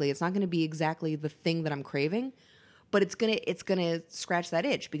exactly. It's not going to be exactly the thing that I'm craving, but it's gonna scratch that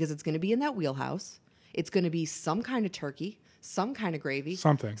itch because it's going to be in that wheelhouse. It's going to be some kind of turkey, some kind of gravy,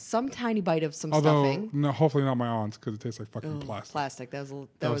 something. some tiny bite of some Although, stuffing. no, hopefully not my aunt's because it tastes like fucking plastic. Plastic. That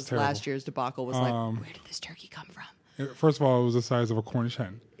was terrible. last year's debacle. Was like, where did this turkey come from? First of all, it was the size of a Cornish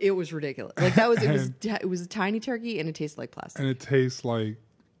hen. It was ridiculous. Like that was it was a tiny turkey and it tasted like plastic. And it tastes like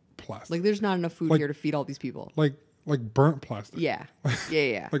plastic. Like there's not enough food here to feed all these people. Like burnt plastic. Yeah.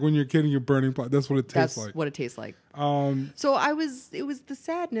 Yeah. Like when you're kidding, you're burning plastic. That's what it tastes like. That's what it tastes like. So it was the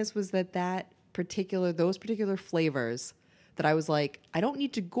sadness was those particular flavors that I was like, I don't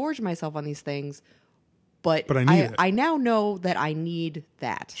need to gorge myself on these things, but I need it. I now know that I need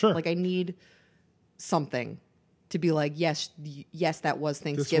that. Sure. Like I need something to be like, yes, that was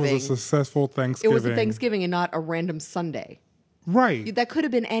Thanksgiving. This was a successful Thanksgiving. It was a Thanksgiving and not a random Sunday. Right. That could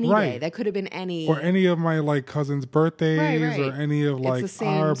have been any day. That could have been any. Or any of my like cousins' birthdays Right. or any of like It's the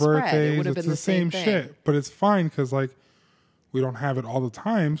same our spread. It birthdays. would have It's been the same thing. shit. But it's fine because like we don't have it all the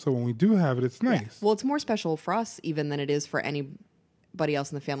time. So when we do have it, it's nice. Yeah. Well, it's more special for us even than it is for anybody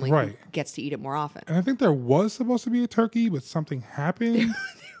else in the family Right. who gets to eat it more often. And I think there was supposed to be a turkey, but something happened.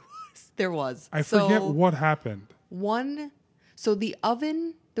 There was. I forget what happened. So the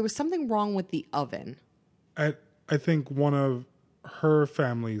oven, there was something wrong with the oven. At I think one of her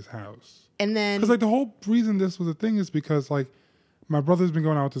family's house. And then Because like the whole reason this was a thing is because like my brother's been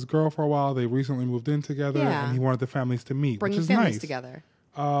going out with this girl for a while. They recently moved in together, Yeah. and he wanted the families to meet, bring which the is families nice. together.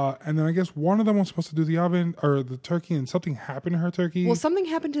 And then I guess one of them was supposed to do the oven or the turkey, and something happened to her turkey. Well, something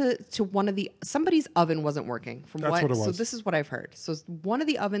happened to one of somebody's oven wasn't working. That's what it was. So this is what I've heard. So one of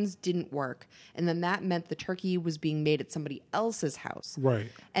the ovens didn't work, and then that meant the turkey was being made at somebody else's house. Right.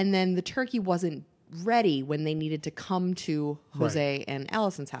 And then the turkey wasn't ready when they needed to come to Jose and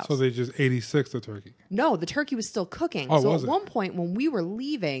Allison's house. So they just 86 the turkey. No, the turkey was still cooking. Oh, so was at it? one point when we were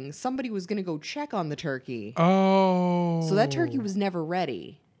leaving, somebody was going to go check on the turkey. Oh. So that turkey was never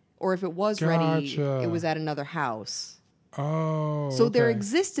ready. Or if it was ready, Gotcha. it was at another house. Oh. So there okay.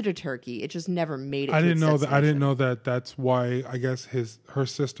 existed a turkey. It just never made it. I to didn't its know that. I didn't destination. know that. That's why I guess her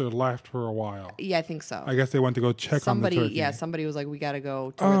sister left for a while. Yeah, I think so. I guess they went to go check on the turkey. Yeah, somebody was like, "We got to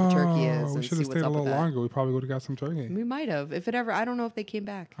go to where the turkey is we and should see have what's stayed a up with little that." longer. We probably would have got some turkey. We might have, if it ever. I don't know if they came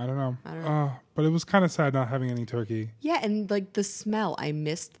back. I don't know. I don't know. But it was kind of sad not having any turkey. Yeah, and like the smell, I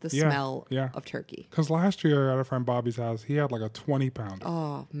missed the smell of turkey. Because last year at our friend Bobby's house, he had like a 20-pounder.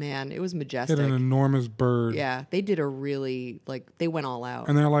 Oh man, it was He majestic. had an enormous bird. Yeah, they did a really they went all out.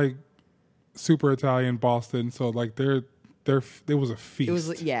 And they're like super Italian Boston, so like it was a feast.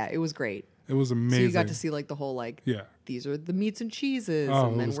 It was great. It was amazing. So you got to see like the whole these are the meats and cheeses,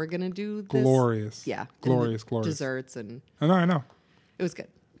 and then we're gonna do this. glorious. Yeah, glorious. desserts, and I know. it was good.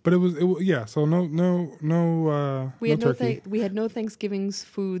 But it was yeah. So no. We had turkey. we had no Thanksgivings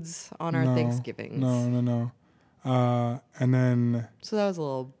foods on our Thanksgivings. No. And then So that was a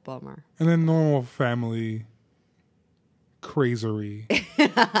little bummer. normal family crazery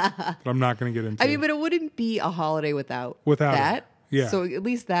that I'm not going to get into. I mean, but it wouldn't be a holiday without that. it. Yeah. So at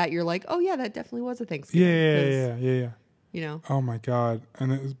least that you're like, oh yeah, that definitely was a Thanksgiving. Yeah. You know. Oh my god!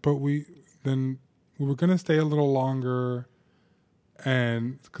 But we were going to stay a little longer,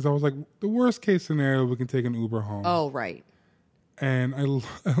 and because I was like, the worst case scenario, we can take an Uber home. Oh right. And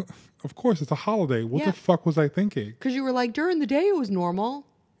of course, it's a holiday. What Yeah. the fuck was I thinking? Because you were like, during the day it was normal.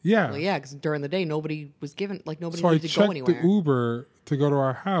 Yeah. Well, yeah, because during the day nobody was given nobody So I needed to go checked anywhere. the Uber to go to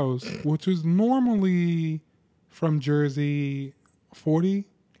our house, which was normally from Jersey 40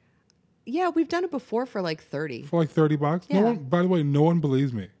 Yeah, we've done it before for like 30. for like $30. Yeah. No one, by the way, no one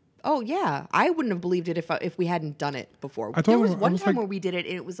believes me. Oh yeah, I wouldn't have believed it if we hadn't done it before. I There told was him, I one was time like- where we did it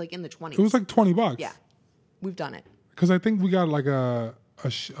and it was like in the 20s. It was like $20. Yeah, we've done it. Because I think we got like a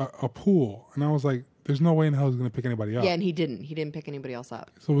pool, and I was like, "There's no way in hell he's going to pick anybody up." Yeah, and he didn't pick anybody else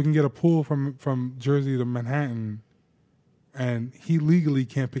up. So we can get a pool from Jersey to Manhattan, and he legally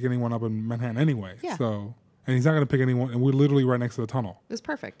can't pick anyone up in Manhattan anyway. Yeah. So, and he's not going to pick anyone, and we're literally right next to the tunnel. It was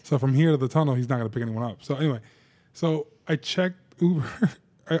perfect. So from here to the tunnel, he's not going to pick anyone up. So anyway, so I checked Uber,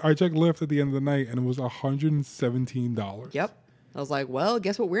 I checked Lyft at the end of the night, and it was $117. Yep. I was like, well,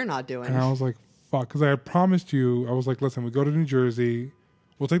 guess what we're not doing. And I was like, fuck, because I had promised you, I was like, listen, we go to New Jersey,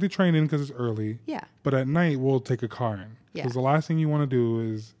 we'll take the train in because it's early. Yeah. But at night, we'll take a car in. Yeah. Because the last thing you want to do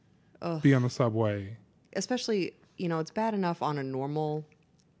is be on the subway. Especially, it's bad enough on a normal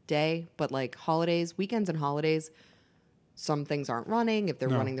day, but like holidays, weekends and holidays, some things aren't running. If they're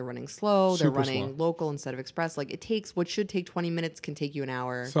running, they're running slow. They're Super running slow. local instead of express. Like it takes what should take 20 minutes can take you an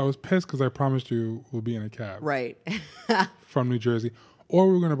hour. So I was pissed because I promised you we'll be in a cab Right. from New Jersey. Or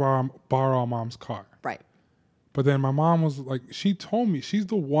we were going to borrow mom's car. Right. But then my mom was like, she told me, she's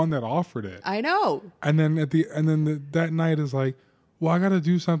the one that offered it. I know. And then that night is like, well, I got to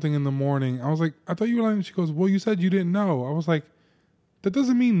do something in the morning. I was like, I thought you were lying. She goes, well, you said you didn't know. I was like, that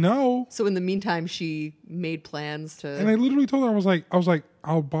doesn't mean no. So in the meantime, she made plans to. And I literally told her, I was like,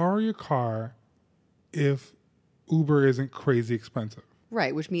 I'll borrow your car if Uber isn't crazy expensive.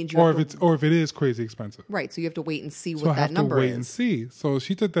 Right, which means or if it is crazy expensive. Right, so you have to wait and see So what that number is. I have to wait and see. So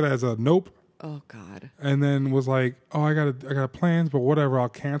she took that as a nope. Oh God. And then was like, oh, I got plans, but whatever, I'll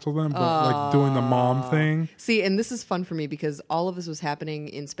cancel them. But like doing the mom thing. See, and this is fun for me because all of this was happening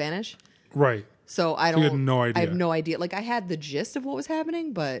in Spanish. Right. So you had no idea. I have no idea. Like I had the gist of what was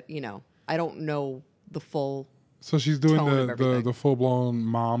happening, but I don't know the full. So she's doing the the full blown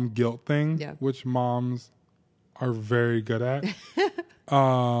mom guilt thing, Yeah. which moms are very good at.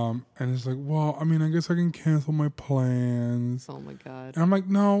 And it's like, well, I mean, I guess I can cancel my plans. Oh my God. And I'm like,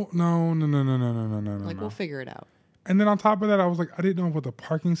 no. Like we'll figure it out. And then on top of that, I was like, I didn't know what the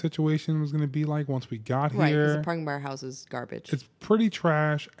parking situation was going to be like once we got Right, because here. the parking by our house is garbage. It's pretty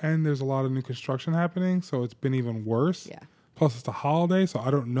trash, and there's a lot of new construction happening, so it's been even worse. Yeah. Plus, it's a holiday, so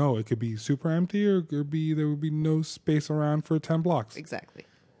I don't know. It could be super empty, or there would be no space around for 10 blocks. Exactly.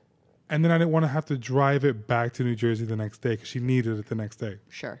 And then I didn't want to have to drive it back to New Jersey the next day because she needed it the next day.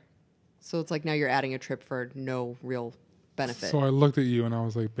 Sure. So it's like now you're adding a trip for no real benefit. So I looked at you and I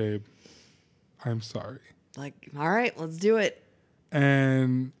was like, babe, I'm sorry. Like, all right, let's do it.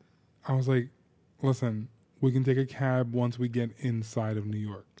 And I was like, listen, we can take a cab once we get inside of New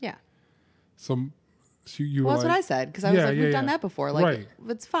York. Yeah. So you Well, were that's like, what I said because I was like, we've done that before. Like, Right.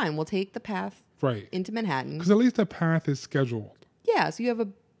 it's fine. We'll take the path Right. into Manhattan. Because at least the path is scheduled. Yeah, so you have a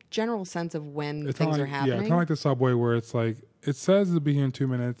general sense of when things are happening. Yeah, it's not like the subway where it's like, it says it'll be here in 2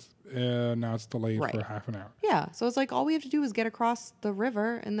 minutes. Now it's delayed Right. for half an hour. Yeah, so it's like all we have to do is get across the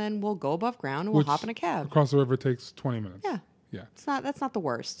river and then we'll go above ground and we'll hop in a cab. Across the river takes 20 minutes. Yeah. Yeah. That's not the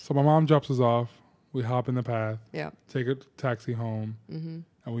worst. So my mom drops us off. We hop in the path. Yeah. Take a taxi home. And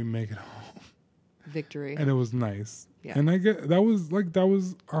we make it home. Victory. And it was nice. Yeah. And that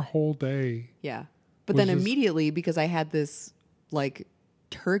was our whole day. Yeah. But Was then just- immediately, because I had this like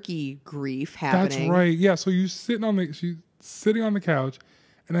turkey grief happening. That's right. Yeah. So she's sitting on the couch,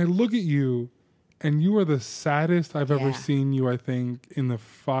 and I look at you, and you are the saddest I've ever Yeah. seen you, I think, in the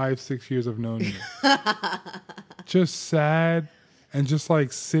 5-6 years I've known you. Just sad and just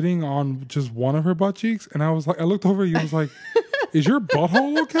like sitting on just one of her butt cheeks. And I looked over at you and was like, is your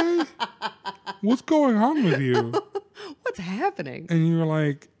butthole okay? What's going on with you? What's happening? And you were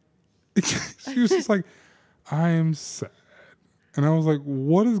like, she was just like, I am sad. And I was like,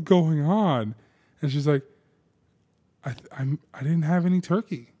 what is going on? And she's like, I didn't have any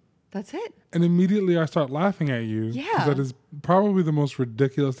turkey. That's it. And immediately I start laughing at you. Yeah. 'Cause that is probably the most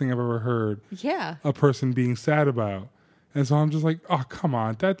ridiculous thing I've ever heard Yeah. a person being sad about. And so I'm just like, oh, come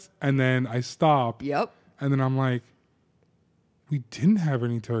on. And then I stop. Yep. And then I'm like, we didn't have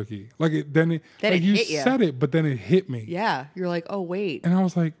any turkey. Then it you hit ya. said it, but then it hit me. Yeah. You're like, oh, wait. And I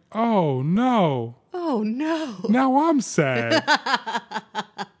was like, oh, no. Oh, no. Now I'm sad.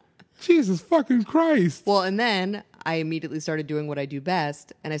 Jesus fucking Christ. Well, and then I immediately started doing what I do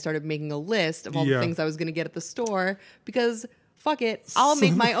best, and I started making a list of all the Yeah. things I was going to get at the store because fuck it, I'll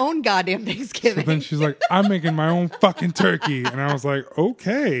make my own goddamn Thanksgiving. So then she's like, I'm making my own fucking turkey. And I was like,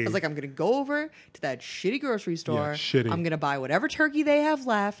 okay. I was like, I'm going to go over to that shitty grocery store. Yeah, shitty. I'm going to buy whatever turkey they have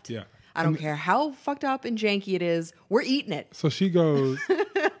left. Yeah. I don't care how fucked up and janky it is. We're eating it. So she goes,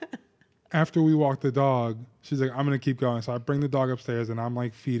 after we walk the dog, she's like, I'm going to keep going. So I bring the dog upstairs and I'm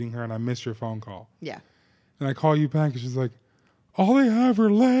like feeding her and I miss your phone call. Yeah. And I call you back and she's like, all they have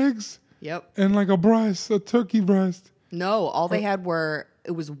are legs Yep. and like a turkey breast. No, all they had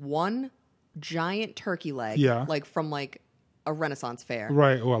it was one giant turkey leg. Yeah. Like from like a Renaissance fair.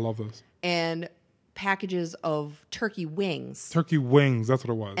 Right. Oh, I love those. And packages of turkey wings. Turkey wings. That's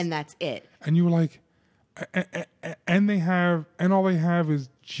what it was. And that's it. And you were like, and all they have is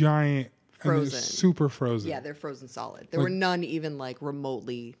giant, and they're Frozen. super frozen. Yeah, they're frozen solid. There were none even like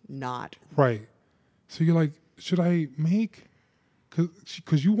remotely not. Right. So you're like, should I make?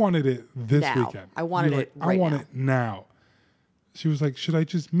 Because you wanted it this Now. weekend. I wanted You're it I right want now. it now. She was like, should I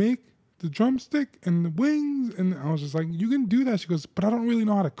just make the drumstick and the wings? And I was just like, you can do that. She goes, but I don't really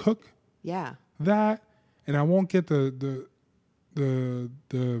know how to cook Yeah. that, and I won't get the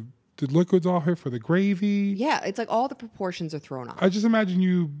liquids off here for the gravy. Yeah, it's like all the proportions are thrown off. I just imagine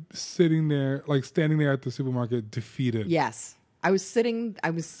you standing there at the supermarket, defeated. Yes. I was sitting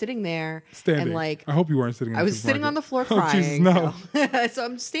there Standing. and like I hope you weren't sitting. I was sitting on the floor Oh, Jesus, crying. no. So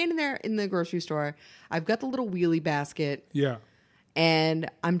I'm standing there in the grocery store. I've got the little wheelie basket Yeah. and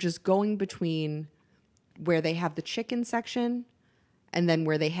I'm just going between where they have the chicken section and then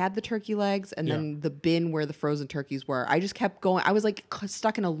where they had the turkey legs, and then the bin where the frozen turkeys were. I just kept going. I was like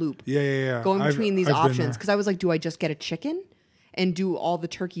stuck in a loop. Yeah. Going between these I've been options there. because I was like, do I just get a chicken and do all the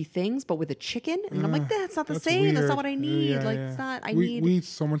turkey things, but with a chicken? And I'm like, that's not the same. That's not what I need. It's not. We eat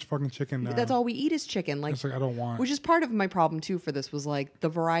so much fucking chicken now. That's all we eat is chicken. Like, It's like I don't want. which is part of my problem too for this was like the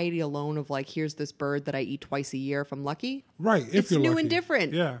variety alone of like, here's this bird that I eat twice a year if I'm lucky. Right. If It's you're new lucky. and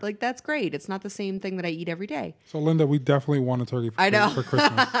different. Yeah. Like that's great. It's not the same thing that I eat every day. So Linda, we definitely want a turkey for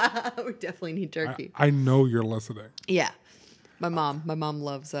Christmas. We definitely need turkey. I know you're listening. Yeah. My mom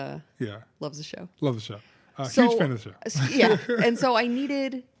loves Yeah. loves the show. Love the show. So- Huge fan of the show. Yeah. And so I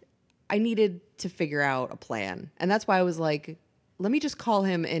needed to figure out a plan. And that's why I was like, let me just call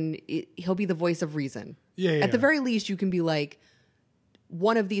him and he'll be the voice of reason. Yeah. At the very least, you can be like,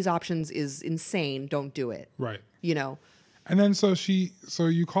 one of these options is insane. Don't do it. Right. You know? And then so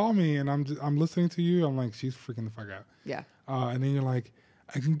you call me and I'm listening to you. I'm like, she's freaking the fuck out. Yeah. And then you're like,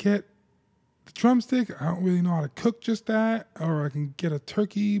 I can get the drumstick. I don't really know how to cook just that. Or I can get a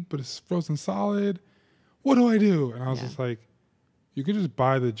turkey, but it's frozen solid. What do I do? And I was just like, you could just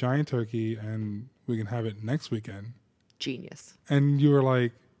buy the giant turkey and we can have it next weekend. Genius. And you were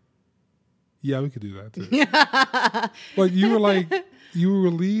like, yeah, we could do that too. Like you were like, you were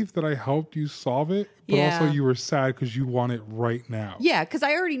relieved that I helped you solve it, but also you were sad because you want it right now. Yeah, because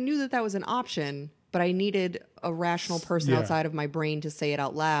I already knew that was an option, but I needed a rational person outside of my brain to say it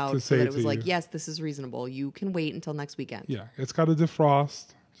out loud so that it was like, yes, this is reasonable. You can wait until next weekend. Yeah, it's got to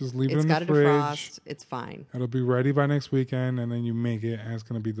defrost. Just leave it in the fridge. It's got to defrost. It's fine. It'll be ready by next weekend, and then you make it, and it's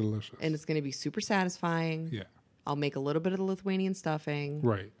going to be delicious. And it's going to be super satisfying. Yeah. I'll make a little bit of the Lithuanian stuffing.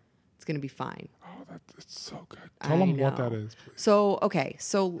 Right. It's going to be fine. Oh, that's so good. Tell them what know. that is, please.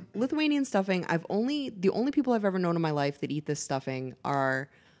 So Lithuanian stuffing, the only people I've ever known in my life that eat this stuffing are,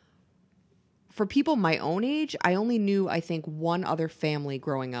 for people my own age, I only knew, I think, one other family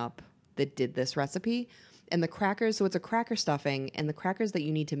growing up that did this recipe. And the crackers, so it's a cracker stuffing, and the crackers that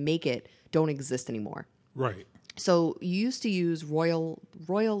you need to make it don't exist anymore. Right. So you used to use Royal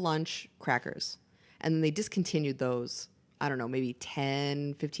Lunch crackers, and then they discontinued those, I don't know, maybe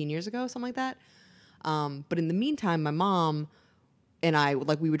 10, 15 years ago, something like that. But in the meantime, my mom and I,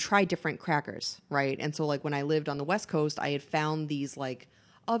 like, we would try different crackers, right? And so, like, when I lived on the West Coast, I had found these, like,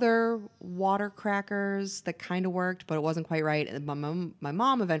 other water crackers that kind of worked, but it wasn't quite right. And my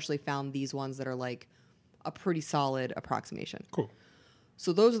mom eventually found these ones that are, like, a pretty solid approximation. Cool.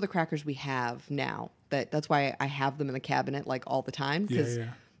 So those are the crackers we have now. That's why I have them in the cabinet, like, all the time. Because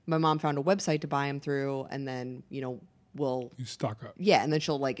my mom found a website to buy them through, and then, you stock up. Yeah, and then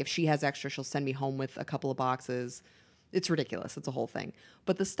she'll, like, if she has extra, she'll send me home with a couple of boxes. It's ridiculous. It's a whole thing.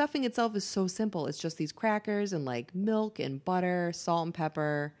 But the stuffing itself is so simple. It's just these crackers and, like, milk and butter, salt and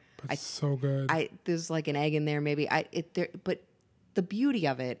pepper. It's so good. There's, like, an egg in there maybe. But the beauty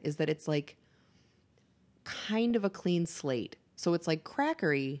of it is that it's, like, kind of a clean slate. So it's, like,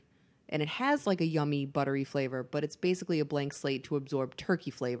 crackery, and it has, like, a yummy, buttery flavor, but it's basically a blank slate to absorb turkey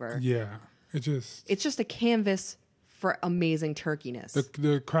flavor. Yeah. It's just a canvas for amazing turkeyness.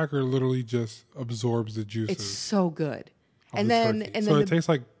 The cracker literally just absorbs the juices. It's so good. It tastes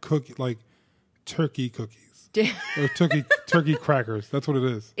like turkey cookies or turkey crackers. That's what it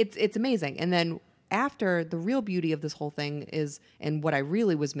is. It's amazing. And then after, the real beauty of this whole thing is, and what I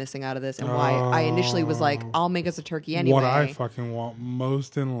really was missing out of this, and why I initially was like, I'll make us a turkey anyway. What I fucking want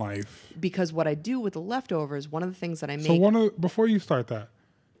most in life. Because what I do with the leftovers, one of the things that I make. So before you start that,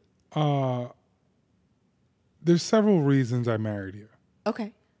 there's several reasons I married you.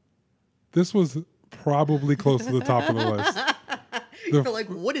 Okay. This was probably close to the top of the list. You're like,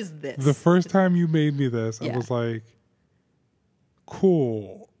 what is this? The first time you made me this, I was like,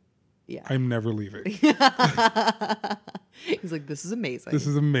 cool. Yeah. I'm never leaving. He's like, this is amazing. This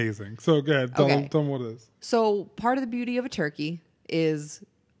is amazing. So go ahead. Tell them what it is. So part of the beauty of a turkey is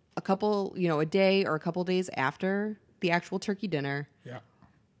a day or a couple days after the actual turkey dinner. Yeah.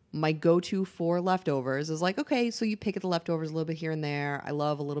 My go-to for leftovers is like, okay, so you pick at the leftovers a little bit here and there. I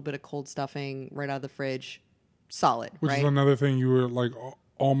love a little bit of cold stuffing right out of the fridge. Solid, Which right? is another thing you were like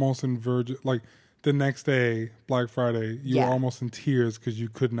almost in virgin, like the next day, Black Friday, you were almost in tears because you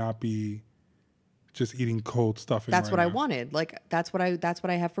could not be just eating cold stuffing. That's right what now. I wanted. Like that's what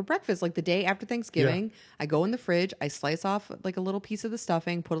I have for breakfast. Like the day after Thanksgiving, I go in the fridge, I slice off like a little piece of the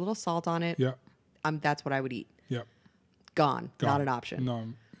stuffing, put a little salt on it. Yeah. That's what I would eat. Yep. Gone. Not an option.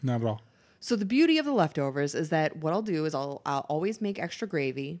 No, not at all. So the beauty of the leftovers is that what I'll do is I'll always make extra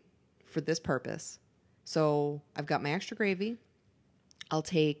gravy for this purpose. So I've got my extra gravy. I'll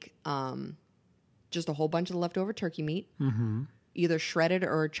take just a whole bunch of the leftover turkey meat, either shred it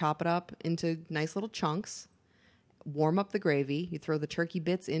or chop it up into nice little chunks. warm up the gravy. You throw the turkey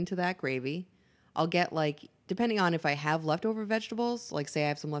bits into that gravy. I'll get like, depending on if I have leftover vegetables, like say I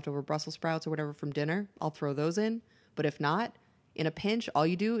have some leftover Brussels sprouts or whatever from dinner, I'll throw those in. But if not, in a pinch, all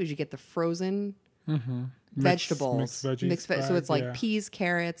you do is you get the frozen vegetables. Mixed veggies So it's like yeah. peas,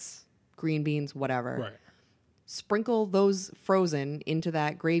 carrots, green beans, whatever. Right. Sprinkle those frozen into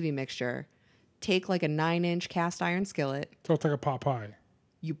that gravy mixture. Take like a 9-inch cast iron skillet. So it's like a pot pie.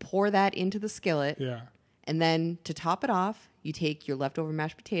 You pour that into the skillet. Yeah. And then to top it off, you take your leftover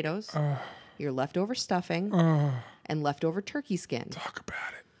mashed potatoes, your leftover stuffing, and leftover turkey skin. Talk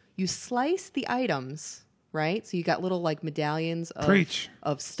about it. You slice the items, right? So you got little like medallions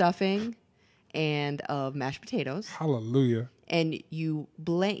of stuffing and of mashed potatoes. Hallelujah. And you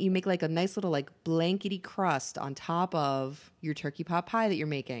make like a nice little like blankety crust on top of your turkey pot pie that you're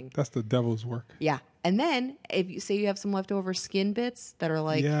making. That's the devil's work. Yeah. And then if you say you have some leftover skin bits that are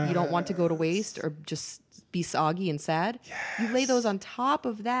like you don't want to go to waste or just be soggy and sad, you lay those on top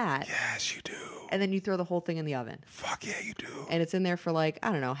of that. Yes, you do. And then you throw the whole thing in the oven. Fuck yeah, you do. And it's in there for like,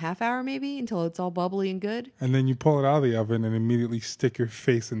 I don't know, half hour maybe until it's all bubbly and good. And then you pull it out of the oven and immediately stick your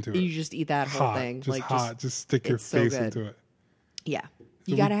face into it. You just eat that whole hot, thing. just like hot. Just stick your it's so face good. into it. Yeah.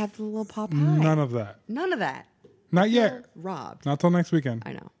 You got to have the little pot pie. None of that. None of that. Not yet. Robbed. Not till next weekend.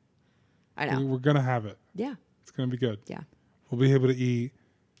 I know. We're going to have it. Yeah. It's going to be good. Yeah. We'll be able to eat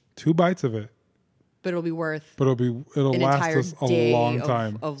 2 bites of it. But it'll be worth But it'll an last entire us a day long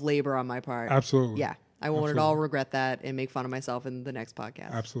time. of labor on my part. Absolutely. Yeah. I won't at all regret that and make fun of myself in the next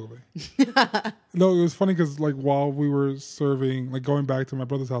podcast. Absolutely. No, it was funny because like while we were serving, like going back to my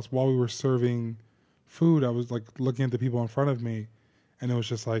brother's house, while we were serving food, I was like looking at the people in front of me, and it was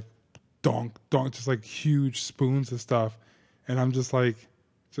just like donk, just like huge spoons of stuff, and I'm just like,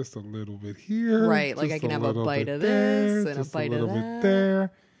 just a little bit here, Right, like I can have a bite of this and a bite of that. bit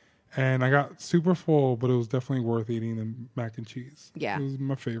there, and I got super full, but it was definitely worth eating the mac and cheese. Yeah. It was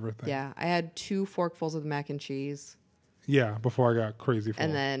my favorite thing. Yeah. I had 2 forkfuls of the mac and cheese Yeah, before I got crazy full.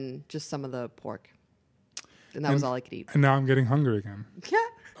 and then just some of the pork. And that was all I could eat. And now I'm getting hungry again.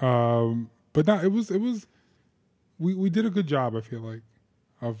 But no, it was we did a good job, I feel like,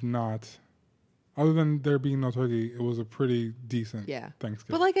 of not, other than there being no turkey, it was a pretty decent Thanksgiving.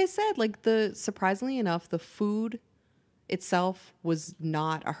 But like I said, like surprisingly enough, the food itself was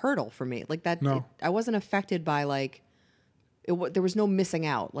not a hurdle for me. Like that, No. I wasn't affected by like, there was no missing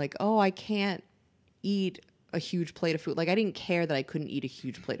out. Like, oh, I can't eat a huge plate of food. Like I didn't care that I couldn't eat a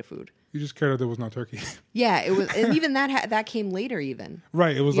huge plate of food. You just cared that there was no turkey. Yeah, it was, and even that came later. Even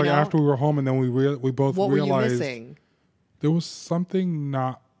Right. It was You like know? after we were home, and then we both what were you realized missing? there was something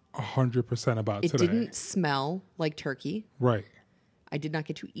not 100% about It today. didn't smell like turkey. Right. I did not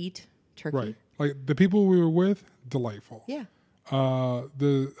get to eat turkey. Right. Like the people we were with, delightful. Yeah,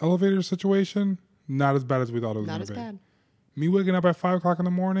 The elevator situation, not as bad as we thought it was not going as to be. bad. Me waking up at 5 o'clock in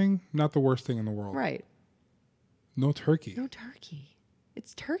the morning, not the worst thing in the world. Right. No turkey. No turkey.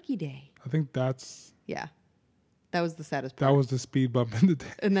 It's turkey day. I think that's Yeah. That was the saddest part. that was the speed bump in the day.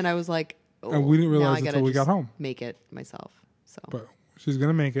 And then I was like, oh, And we didn't now realize I gotta until we got just home. Make it myself. So But she's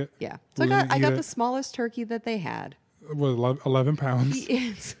gonna make it. yeah. So We're I gonna eat got it. the smallest turkey that they had. What, 11 pounds,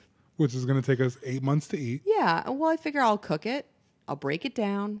 It's, which is gonna take us 8 months to eat. yeah. Well, I figure I'll cook it. I'll break it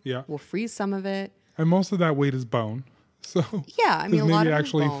down. Yeah. We'll freeze some of it. And most of that weight is bone. So Yeah. I mean, there's a lot maybe of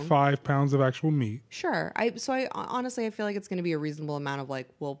actually it is bone. 5 pounds of actual meat. Sure. I honestly, I feel like it's going to be a reasonable amount of like,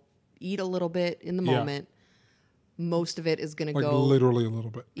 we'll eat a little bit in the Yeah. moment. Most of it is going to Like go. literally a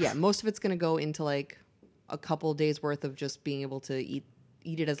little bit. Yeah. Most of it's going to go into like a couple days worth of just being able to eat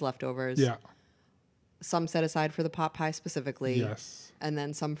it as leftovers. Yeah. Some set aside for the pot pie specifically. Yes. And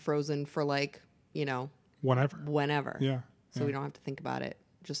then some frozen for like, Whenever. whenever. Yeah. So we don't have to think about it.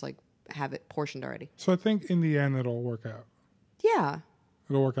 Just like have it portioned already. So I think in the end it'll work out. Yeah.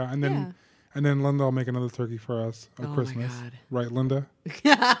 It'll work out. And then Yeah. and then Linda will make another turkey for us at Oh my Christmas. God. Right, Linda?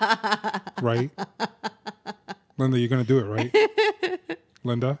 Right? Linda, you're gonna do it, right?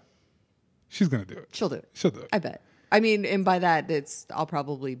 Linda? She's gonna do it. She'll do it. She'll do it. I bet. I mean, and by that, I'll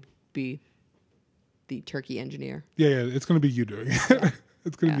probably be the turkey engineer. Yeah, it's gonna be you doing it.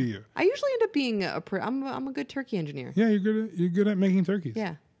 It's gonna Yeah. be you. I usually end up being I'm a good turkey engineer. Yeah, you're good at making turkeys.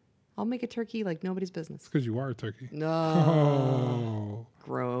 Yeah. I'll make a turkey like nobody's business. It's because you are a turkey. No. Oh.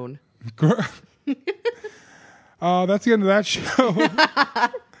 Grown. That's the end of that show.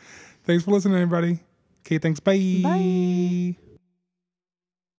 Thanks for listening, everybody. Okay, thanks. Bye. Bye.